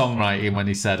about songwriting when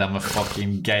he said, I'm a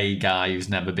fucking gay guy who's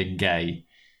never been gay.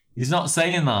 He's not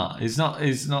saying that. He's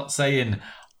not saying,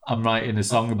 I'm writing a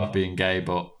song about being gay,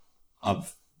 but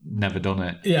I've never done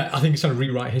it. Yeah, I think he's trying to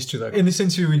rewrite history, though. In this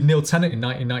interview with Neil Tennant in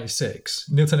 1996,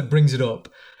 Neil Tennant brings it up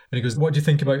and he goes, what do you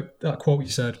think about that quote you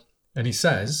said? And he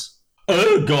says,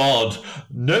 Oh God,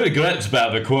 no regrets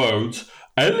about the quote,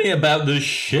 only about the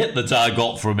shit that I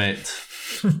got from it.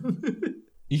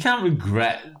 You can't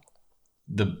regret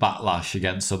the backlash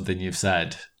against something you've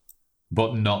said,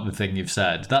 but not the thing you've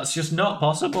said. That's just not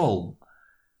possible.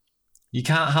 You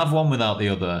can't have one without the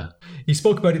other. He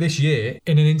spoke about it this year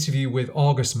in an interview with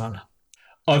August Man.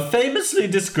 I famously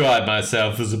describe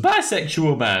myself as a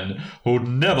bisexual man who'd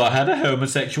never had a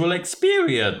homosexual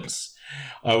experience.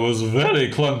 I was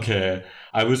very clunky.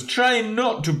 I was trying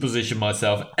not to position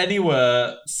myself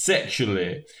anywhere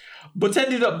sexually, but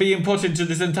ended up being put into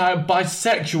this entire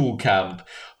bisexual camp.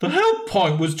 The whole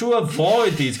point was to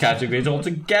avoid these categories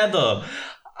altogether.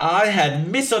 I had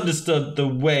misunderstood the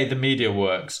way the media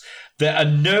works. There are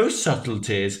no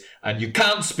subtleties, and you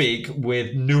can't speak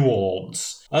with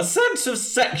nuance. A sense of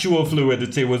sexual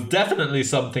fluidity was definitely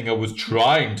something I was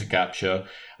trying to capture,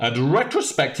 and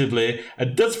retrospectively,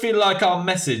 it does feel like our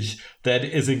message then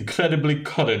is incredibly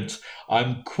current.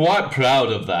 I'm quite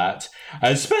proud of that,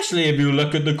 especially if you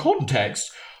look at the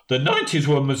context. The 90s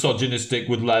were misogynistic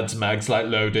with lads' mags like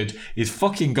Loaded. He's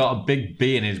fucking got a big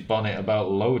B in his bonnet about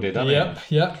Loaded, hasn't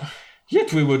he? Yep.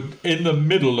 Yet we were in the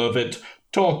middle of it,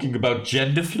 talking about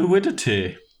gender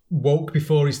fluidity. Woke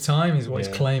before his time is what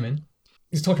he's claiming.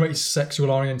 He's talking about his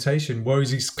sexual orientation,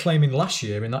 whereas he's claiming last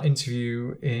year in that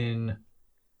interview in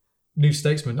New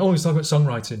Statesman, he's talking about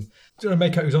songwriting. He's going to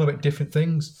make out he was on about different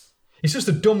things. It's just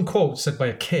a dumb quote said by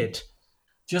a kid.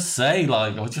 Just say,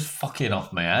 like, I was just fucking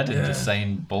off my head and just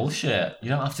saying bullshit. You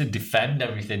don't have to defend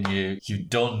everything you've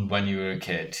done when you were a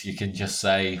kid. You can just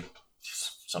say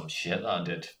just some shit that I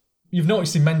did. You've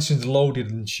noticed he mentions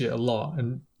Loaded and shit a lot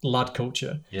and lad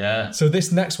culture. Yeah. So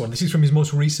this next one, this is from his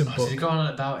most recent book. So he's going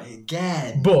on about it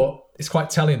again. But it's quite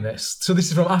telling this. So this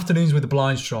is from Afternoons with the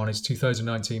Blinds Drawn, his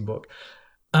 2019 book.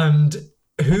 And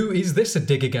who is this a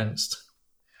dig against?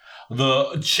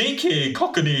 The cheeky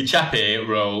cockney chappy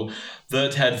role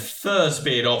that had first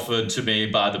been offered to me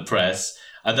by the press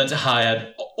and that I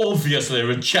had obviously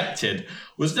rejected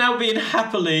was now being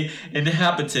happily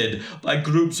inhabited by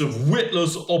groups of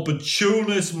witless,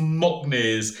 opportunist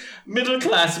mockneys,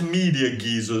 middle-class media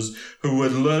geezers who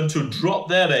had learned to drop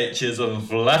their H's and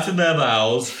flatten their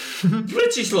vowels.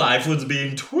 British life was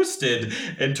being twisted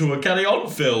into a carry-on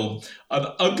film, an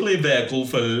ugly vehicle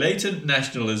for latent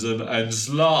nationalism and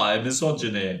sly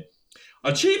misogyny.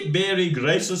 A cheap, beery,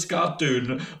 graceless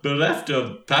cartoon bereft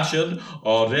of passion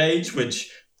or rage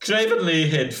which cravenly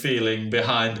hid feeling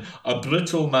behind a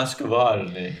brittle mask of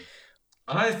irony.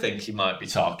 I think he might be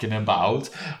talking about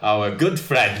our good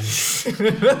friends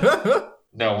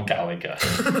Noel Gallagher.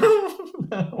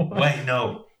 Wait,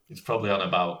 no. He's probably on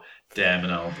about Damon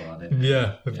Albarn.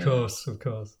 Yeah, of course.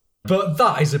 But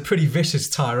that is a pretty vicious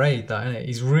tirade, that, isn't it?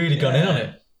 He's really gone in on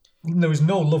it. There was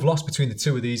no love lost between the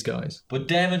two of these guys. But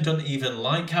Damon doesn't even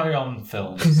like carry-on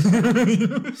films.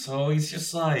 So he's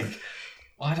just like,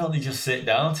 why don't they just sit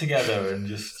down together and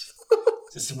just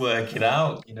work it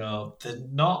out? You know, they're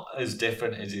not as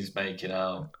different as he's making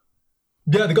out.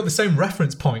 Yeah, they've got the same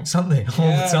reference points, haven't they,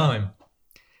 all the time?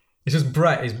 It's just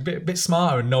Brett is a bit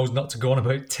smarter and knows not to go on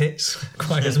about tits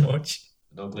quite as much.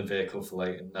 An ugly vehicle for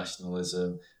latent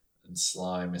nationalism and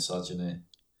sly misogyny.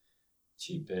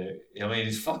 Cheap beer. I mean,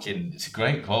 it's a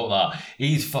great quote, that.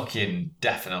 He's fucking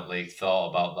definitely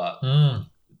thought about that.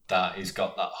 That he's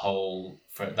got that whole...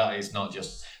 That is not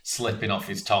just slipping off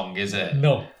his tongue, is it?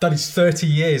 No, that is 30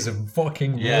 years of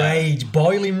fucking rage,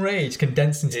 boiling rage,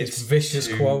 condensed into this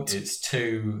vicious quote. It's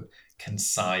too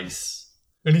concise.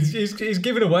 And he's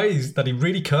given away that he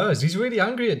really cares. He's really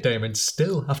angry at Damon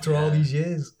still, after all these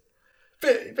years.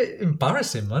 Bit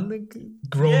embarrassing, man.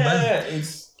 Grown men. Yeah,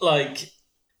 it's like...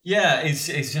 Yeah, it's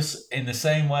just in the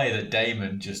same way that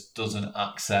Damon just doesn't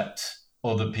accept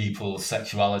other people's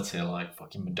sexuality, like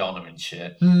fucking Madonna and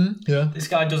shit. Yeah. This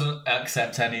guy doesn't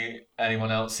accept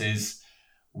anyone else's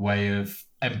way of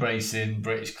embracing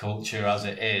British culture as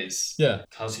it is. Yeah.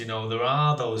 Because, you know, there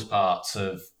are those parts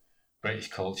of British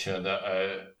culture that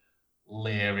are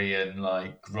leery and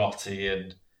like grotty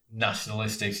and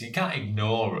nationalistic, so you can't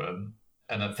ignore them.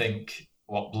 And I think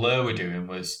what Blur were doing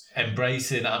was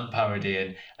embracing and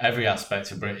parodying every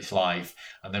aspect of British life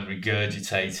and then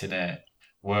regurgitating it,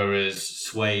 whereas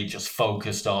Suede just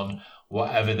focused on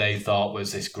whatever they thought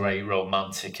was this great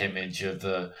romantic image of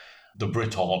the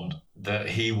Briton that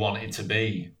he wanted to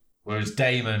be. Whereas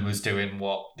Damon was doing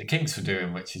what the Kinks were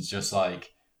doing, which is just like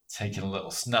taking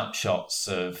little snapshots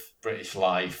of British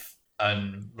life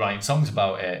and writing songs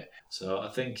about it. So I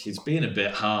think he's being a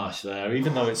bit harsh there,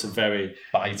 even though it's a very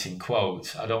biting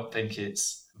quote. I don't think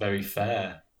it's very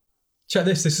fair. Check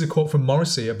this. This is a quote from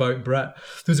Morrissey about Brett.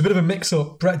 There was a bit of a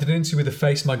mix-up. Brett did an interview with the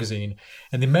Face magazine,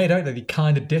 and they made out that he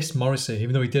kind of dissed Morrissey,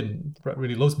 even though he didn't. Brett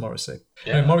really loves Morrissey.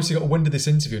 Yeah. And Morrissey got wind of this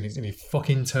interview, and he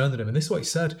fucking turned at him. And this is what he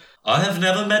said. I have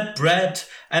never met Brett,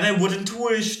 and I wouldn't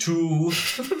wish to.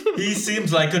 He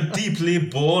seems like a deeply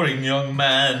boring young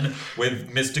man with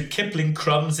Mr. Kipling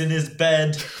crumbs in his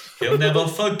bed. He'll never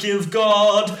forgive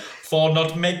God for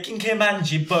not making him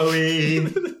Angie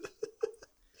Bowie.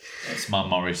 That's my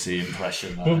Morrissey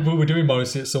impression there. We're doing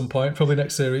Morrissey at some point, probably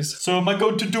next series. So am I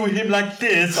going to do him like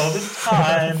this all the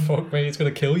time? Fuck me, it's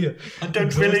going to kill you. I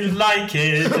don't really like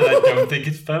it, and I don't think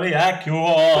it's very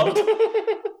accurate.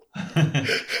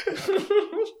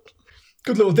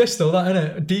 Good little diss though, that, isn't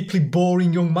it? A deeply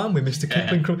boring young man with Mr.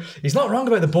 Kipling. He's not wrong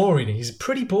about the boring. He's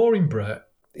pretty boring, Brett.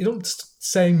 He don't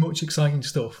say much exciting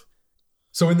stuff.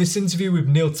 So in this interview with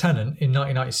Neil Tennant in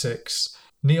 1996,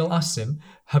 Neil asks him,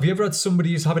 have you ever had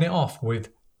somebody who's having it off with,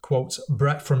 quote,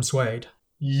 Brett from Suede?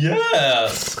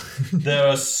 Yes! There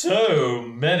are so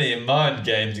many mind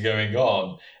games going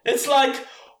on. It's like,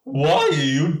 why are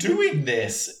you doing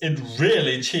this? It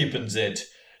really cheapens it.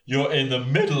 You're in the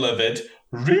middle of it,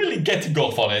 really getting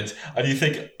off on it, and you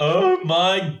think, oh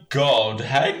my God,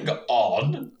 hang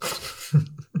on.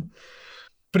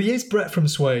 But he is Brett from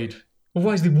Suede.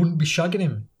 Otherwise they wouldn't be shagging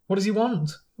him. What does he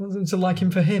want? He wants them to like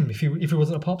him for him if he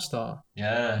wasn't a pop star.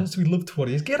 Yeah. He wants to be loved for what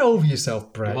he is. Get over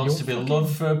yourself, Brett. He wants to be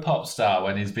loved for a pop star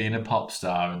when he's being a pop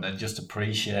star and then just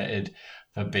appreciated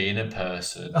for being a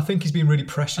person. I think he's being really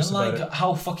precious And about like, it.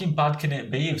 how fucking bad can it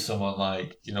be if someone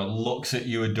like, you know, looks at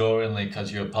you adoringly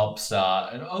because you're a pop star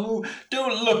and, oh,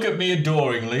 don't look at me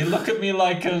adoringly, look at me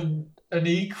like an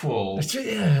equal.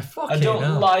 Yeah, fuck I it don't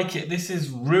now. like it. This is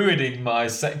ruining my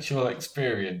sexual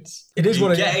experience. It is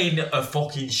what it is. Getting a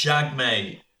fucking shag,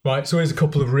 mate. Right, so here's a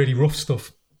couple of really rough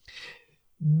stuff.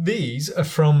 These are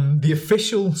from the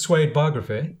official Suede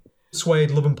biography,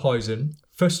 Suede, Love and Poison,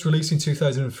 first released in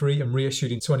 2003 and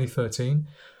reissued in 2013.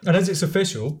 And as it's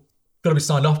official, got to be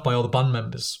signed off by all the band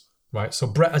members, right? So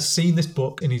Brett has seen this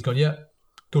book and he's gone, yeah,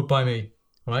 good by me,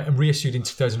 right? And reissued in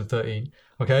 2013,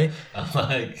 okay? I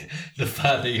like the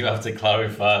fact that you have to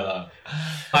clarify that.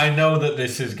 I know that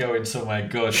this is going somewhere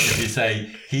good if you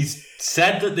say, he's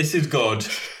said that this is good.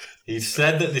 He's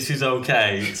said that this is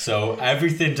okay, so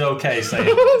everything's okay saying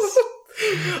this.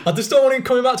 I just don't want him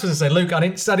coming back to us and saying, Luke, I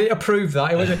didn't approve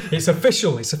that. It's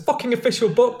official. It's a fucking official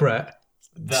book, Brett.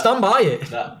 Stand by it.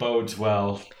 That bodes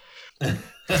well.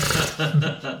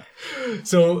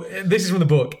 So this is from the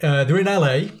book. They're in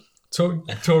LA,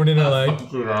 touring in LA.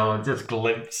 You know, I just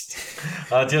glimpsed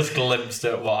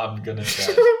at what I'm going to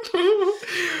say.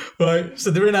 Right,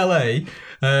 so they're in LA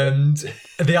and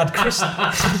they had Chris.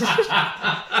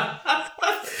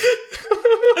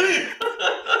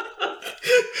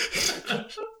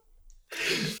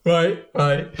 Right.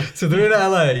 So they're in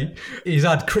LA. He's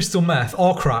had crystal meth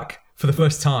or crack for the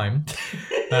first time.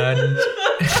 And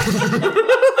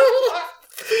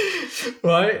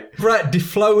right, Brett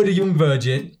deflowered a young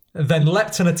virgin, then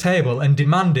leapt on a table and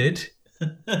demanded,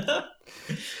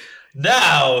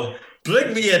 Now,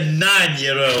 bring me a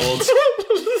 9-year-old.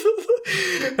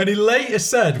 and he later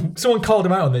said, someone called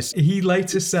him out on this, he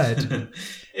later said,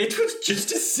 It was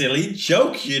just a silly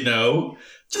joke, you know.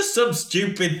 Just some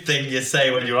stupid thing you say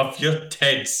when you're off your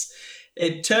tits.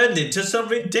 It turned into some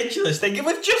ridiculous thing. It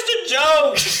was just a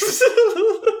joke.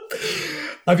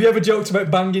 have you ever joked about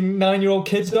banging 9-year-old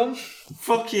kids, Dom?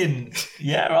 Fucking,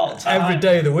 yeah, all the time. Every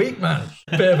day of the week, man.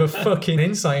 Bit of a fucking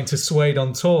insight into Suede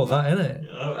on tour, that, innit?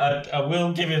 I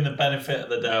will give him the benefit of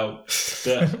the doubt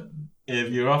that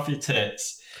if you're off your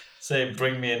tits, saying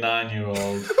bring me a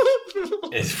 9-year-old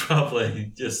is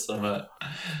probably just something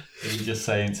you're just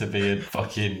saying to be a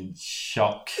fucking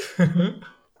shock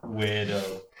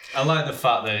weirdo. I like the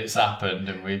fact that it's happened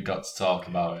and we've got to talk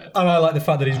about it. And I like the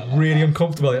fact that he's really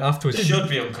uncomfortable afterwards. You should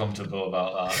be uncomfortable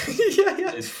about that.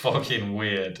 yeah. It's fucking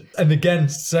weird. And again,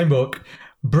 same book.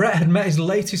 Brett had met his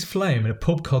latest flame in a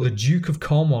pub called the Duke of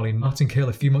Cornwall in Martinkill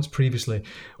a few months previously,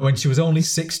 when she was only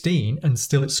 16 and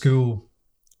still at school.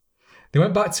 They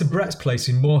went back to Brett's place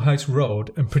in Moorhouse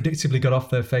Road and predictably got off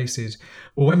their faces.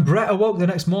 But when Brett awoke the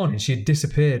next morning, she had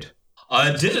disappeared.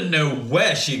 I didn't know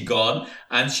where she'd gone,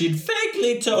 and she'd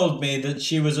vaguely told me that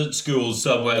she was at school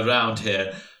somewhere around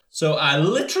here. So I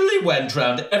literally went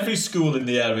round every school in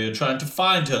the area trying to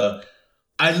find her.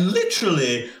 I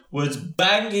literally was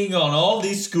banging on all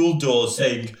these school doors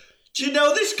saying, "Do you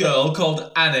know this girl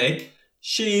called Anik?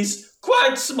 She's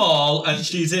quite small and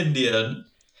she's Indian."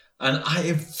 And I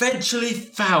eventually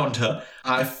found her.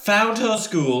 I found her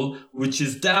school, which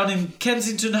is down in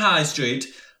Kensington High Street,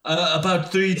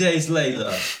 about 3 days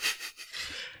later.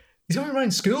 He's going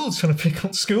around schools trying to pick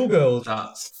on schoolgirls.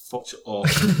 That's fucked up.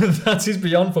 That is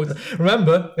beyond fucked up.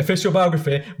 Remember, official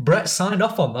biography, Brett signed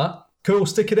off on that. Cool,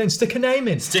 stick it in, stick a name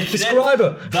in. Describe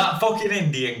her. That fucking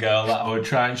Indian girl that I would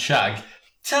try and shag.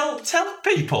 Tell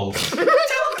people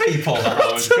that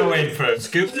I was going from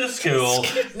school to school.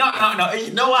 No,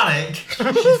 Anik.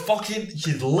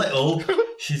 She's little.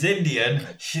 She's Indian.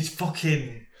 She's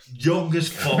fucking young as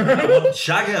fuck. I want to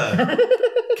shag her.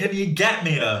 Can you get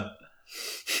me her?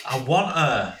 I want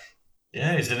her.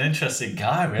 Yeah, he's an interesting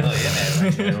guy, really,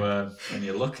 isn't he? When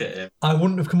you look at him. I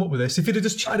wouldn't have come up with this if he'd have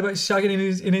just chatted about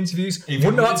shagging in interviews. He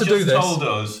wouldn't have had to do this. Told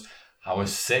us I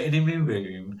was sitting in my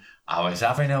room, I was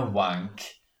having a wank.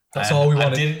 That's all we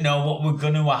wanted. I didn't know what was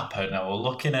going to happen. I was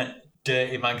looking at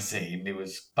Dirty Magazine. There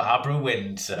was Barbara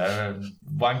Windsor and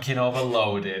Wanking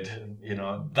Overloaded. You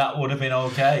know, that would have been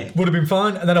okay. Would have been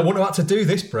fine. And then I wouldn't have had to do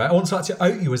this, Brett. I wouldn't have had to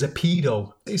out you as a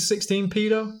pedo. He's 16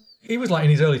 pedo. He was like in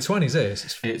his early 20s,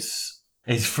 this.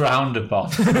 It's frowned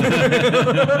upon.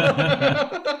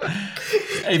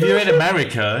 If you're in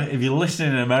America, if you're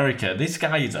listening in America, this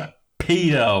guy is a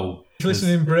pedo. If you're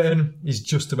listening in Britain, he's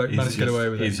just about managed to get away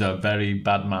with it. He's a very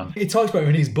bad man. He talks about her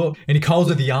in his book, and he calls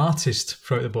her the artist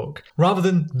throughout the book. Rather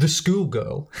than the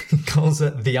schoolgirl, he calls her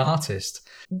the artist.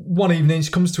 One evening, she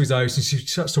comes to his house and she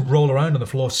starts to roll around on the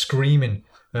floor screaming.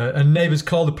 And neighbours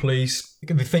call the police.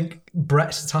 They think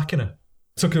Brett's attacking her.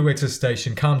 Took her away to the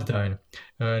station, calmed her down.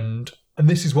 And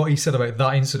this is what he said about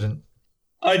that incident.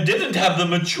 I didn't have the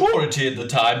maturity at the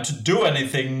time to do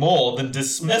anything more than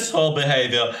dismiss her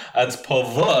behaviour as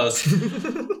perverse.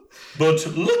 But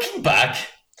looking back,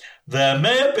 there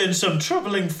may have been some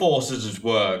troubling forces at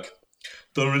work.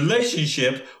 The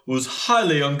relationship was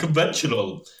highly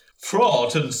unconventional,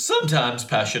 fraught and sometimes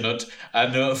passionate,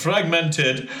 and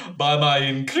fragmented by my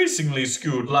increasingly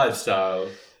skewed lifestyle.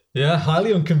 Yeah,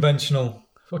 highly unconventional.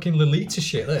 Fucking Lolita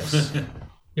shit, this.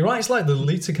 You're right, it's like the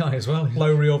Lolita guy as well.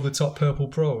 Lowry over the top purple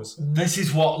prose. This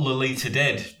is what Lolita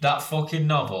did. That fucking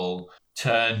novel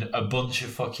turned a bunch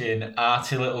of fucking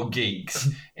arty little geeks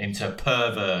into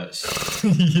perverts.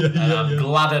 I'm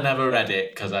glad I never read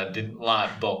it because I didn't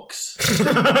like books.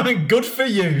 Good for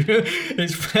you.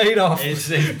 It's paid off. It's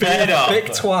paid off. Big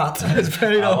twat. It's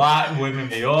paid off. I like women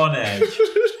my own age.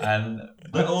 And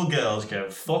little girls can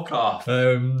fuck off.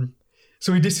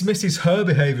 So he dismisses her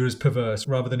behaviour as perverse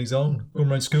rather than his own.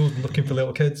 Going around schools and looking for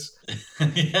little kids.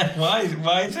 Yeah, why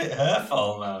is it her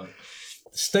fault now?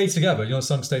 Stay Together, you know the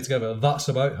song Stay Together? That's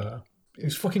about her. It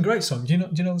was a fucking great song. Do you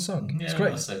know the song? Yeah, it's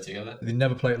great. Stay Together. They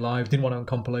never play it live, didn't want it on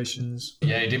compilations.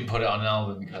 Yeah, he didn't put it on an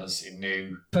album because he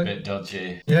knew a bit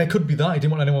dodgy. Yeah, it could be that. He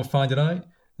didn't want anyone to find it out.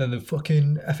 Then the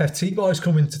fucking FFT boys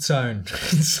come into town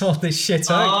and sort this shit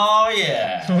out. Oh,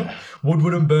 yeah.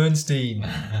 Woodward and Bernstein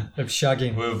of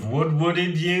shagging. We've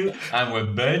Woodwarded you, and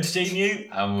we've Bernstein you,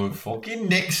 and we've fucking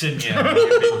Nixon you.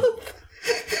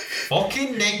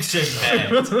 Fucking Nixon,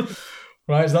 mate.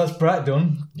 Right, so that's Brett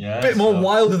done. Yeah. A bit more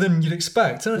wilder than you'd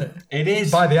expect, isn't it? It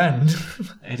is. By the end.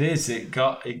 It is. It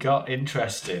got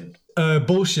interesting.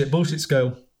 Bullshit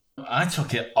scale. I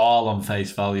took it all on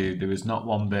face value. There was not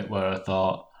one bit where I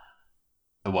thought,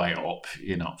 way up,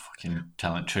 you're not fucking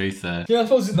telling the truth there. Yeah, I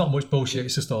suppose it's not much bullshit.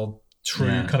 It's just all true,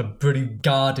 kind of pretty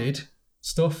guarded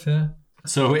stuff, yeah.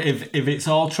 So if it's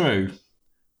all true,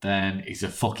 then he's a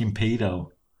fucking pedo.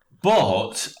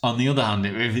 But, on the other hand,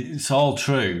 if it's all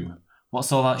true,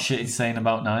 what's all that shit he's saying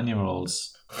about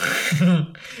 9-year-olds?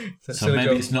 So maybe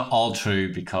joke. it's not all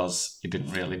true because he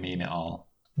didn't really mean it all.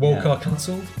 Woke or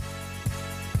cancelled?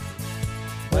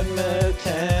 One more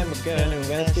time, we're gonna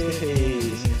rest your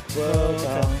face. Woke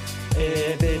up,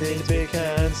 everything's been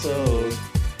cancelled.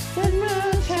 One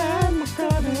more time, we're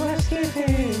gonna rest your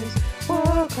face.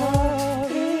 Woke up,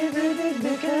 everything's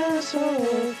been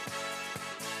cancelled.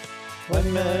 One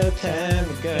One more time,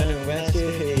 we're gonna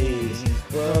rescue his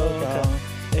world on.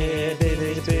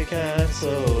 Everything's been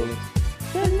cancelled.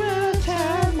 One more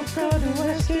time, we're gonna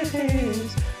rescue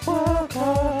his world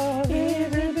on.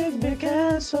 Everything's been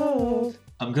cancelled.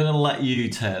 I'm going to let you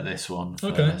take this one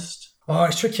first. Oh,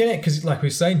 it's tricky, innit? Because, like we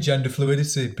were saying, gender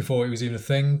fluidity before it was even a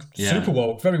thing. Yeah. Super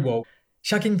woke, very woke.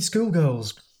 Shagging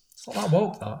schoolgirls. It's not that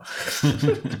woke, that.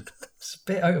 It's a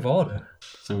bit out of order.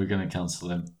 So we're going to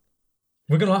cancel him.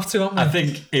 We're going to have to, aren't we? I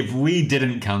think if we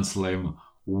didn't cancel him,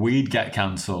 we'd get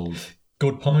cancelled.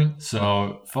 Good point.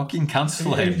 So fucking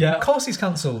cancel him. Yeah, of course he's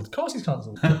cancelled. Of course he's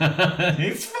cancelled.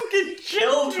 It's fucking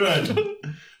children.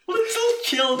 Little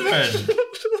children.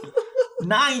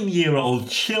 9-year-old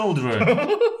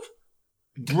children.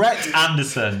 Brett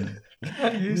Anderson.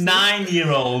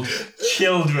 9-year-old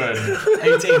children.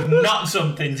 It is not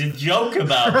something to joke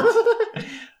about.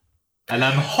 And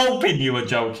I'm hoping you are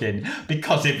joking,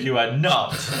 because if you are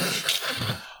not,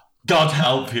 God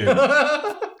help you.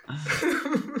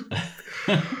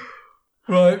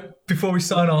 Right, before we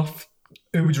sign off,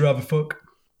 who would you rather fuck?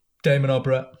 Damon or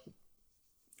Brett?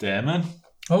 Damon?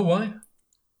 Oh, why?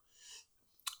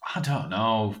 I don't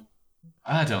know.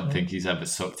 I don't think he's ever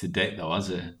sucked a dick though, has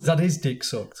he? Is that his dick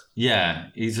sucked? Yeah,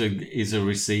 he's a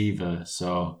receiver,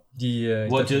 so Yeah,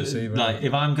 he's what do definitely receiver. like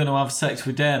if I'm gonna have sex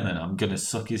with Damon, I'm gonna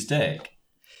suck his dick.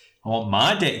 I want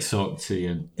my dick sucked to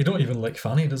you. He don't even lick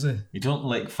Fanny, does he? He don't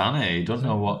lick Fanny, he doesn't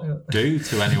know what to do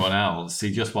to anyone else.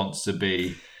 He just wants to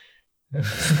be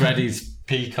spread his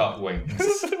peacock wings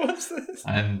What's this?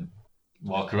 and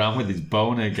walk around with his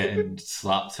boner getting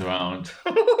slapped around.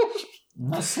 I'm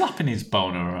not slapping his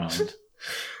boner around.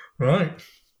 Right.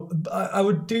 I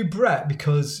would do Brett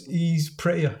because he's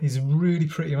prettier. He's a really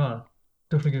pretty man.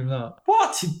 Definitely give him that.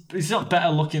 What? He's not better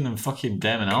looking than fucking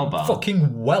Damon Albarn.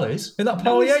 Fucking well is. In that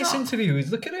No, Paulie he's Yates not. interview,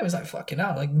 he's looking at him, he's like, fucking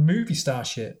hell, like movie star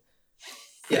shit.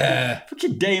 Yeah.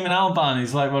 Fucking Damon Albarn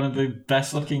is like one of the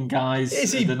best looking guys.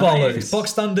 Is he of the bollocks? 90s.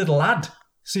 Box standard lad.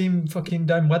 See him fucking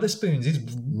down Weatherspoons.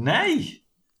 He's Nay.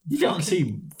 You don't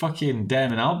see fucking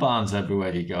Damon Albarns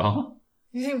everywhere you go.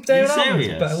 You think Damon Albarn's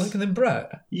serious? better looking than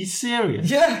Brett? You serious?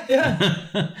 Yeah,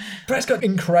 yeah. Brett's got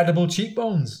incredible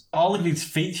cheekbones. All of his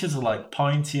features are like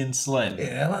pointy and slim.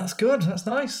 Yeah, that's good. That's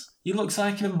nice. He looks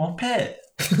like a Muppet.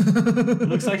 He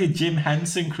looks like a Jim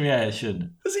Henson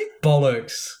creation. Is he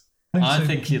bollocks? I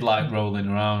think he'd like rolling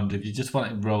around. If you just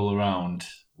wanted to roll around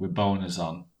with boners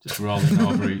on, just rolling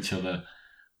over each other,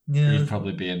 Yeah, he'd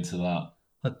probably be into that.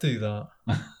 I'd do that.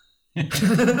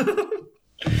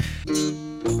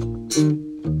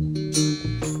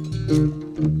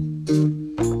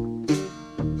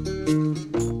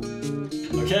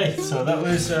 Okay, so that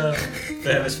was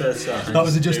Famous First Time. That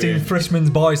was the Justine Frischman's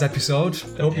Boys episode.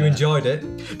 I hope you enjoyed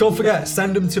it. Don't forget,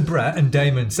 send them to Brett and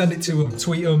Damon. Send it to them,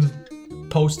 tweet them,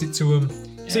 post it to them.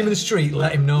 See him in the street,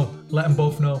 let him know. Let them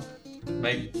both know.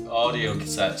 Make audio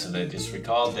cassettes of it, just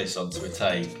record this onto a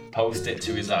tape, post it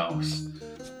to his house.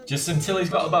 Just until he's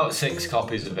got about 6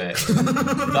 copies of it.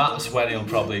 That's when he'll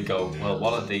probably go, well,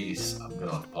 one of these I'm going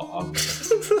to have to put on.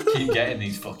 Keep getting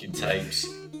these fucking tapes.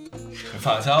 In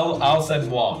fact, I'll send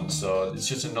one, so it's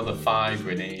just another 5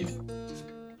 we need.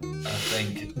 I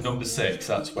think number 6,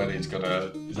 that's when he's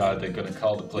either gonna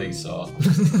call the police or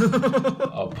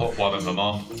I'll put one of them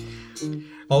on.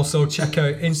 Also, check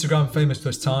out Instagram, Famous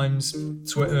First Times,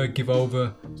 Twitter, Give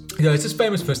Over. Yeah, it's just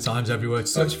Famous First Times everywhere.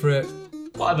 Search for it.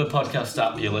 Whatever podcast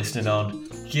app you're listening on,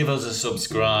 give us a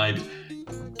subscribe.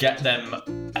 Get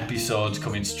them episodes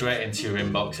coming straight into your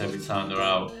inbox every time they're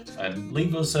out, and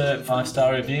leave us a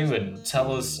 5-star review and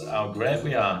tell us how great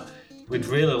we are. We'd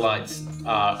really like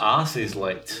our asses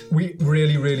licked. We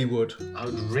really, really would. I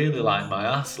would really like my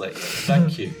ass licked.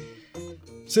 Thank you.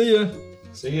 See ya.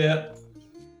 See ya.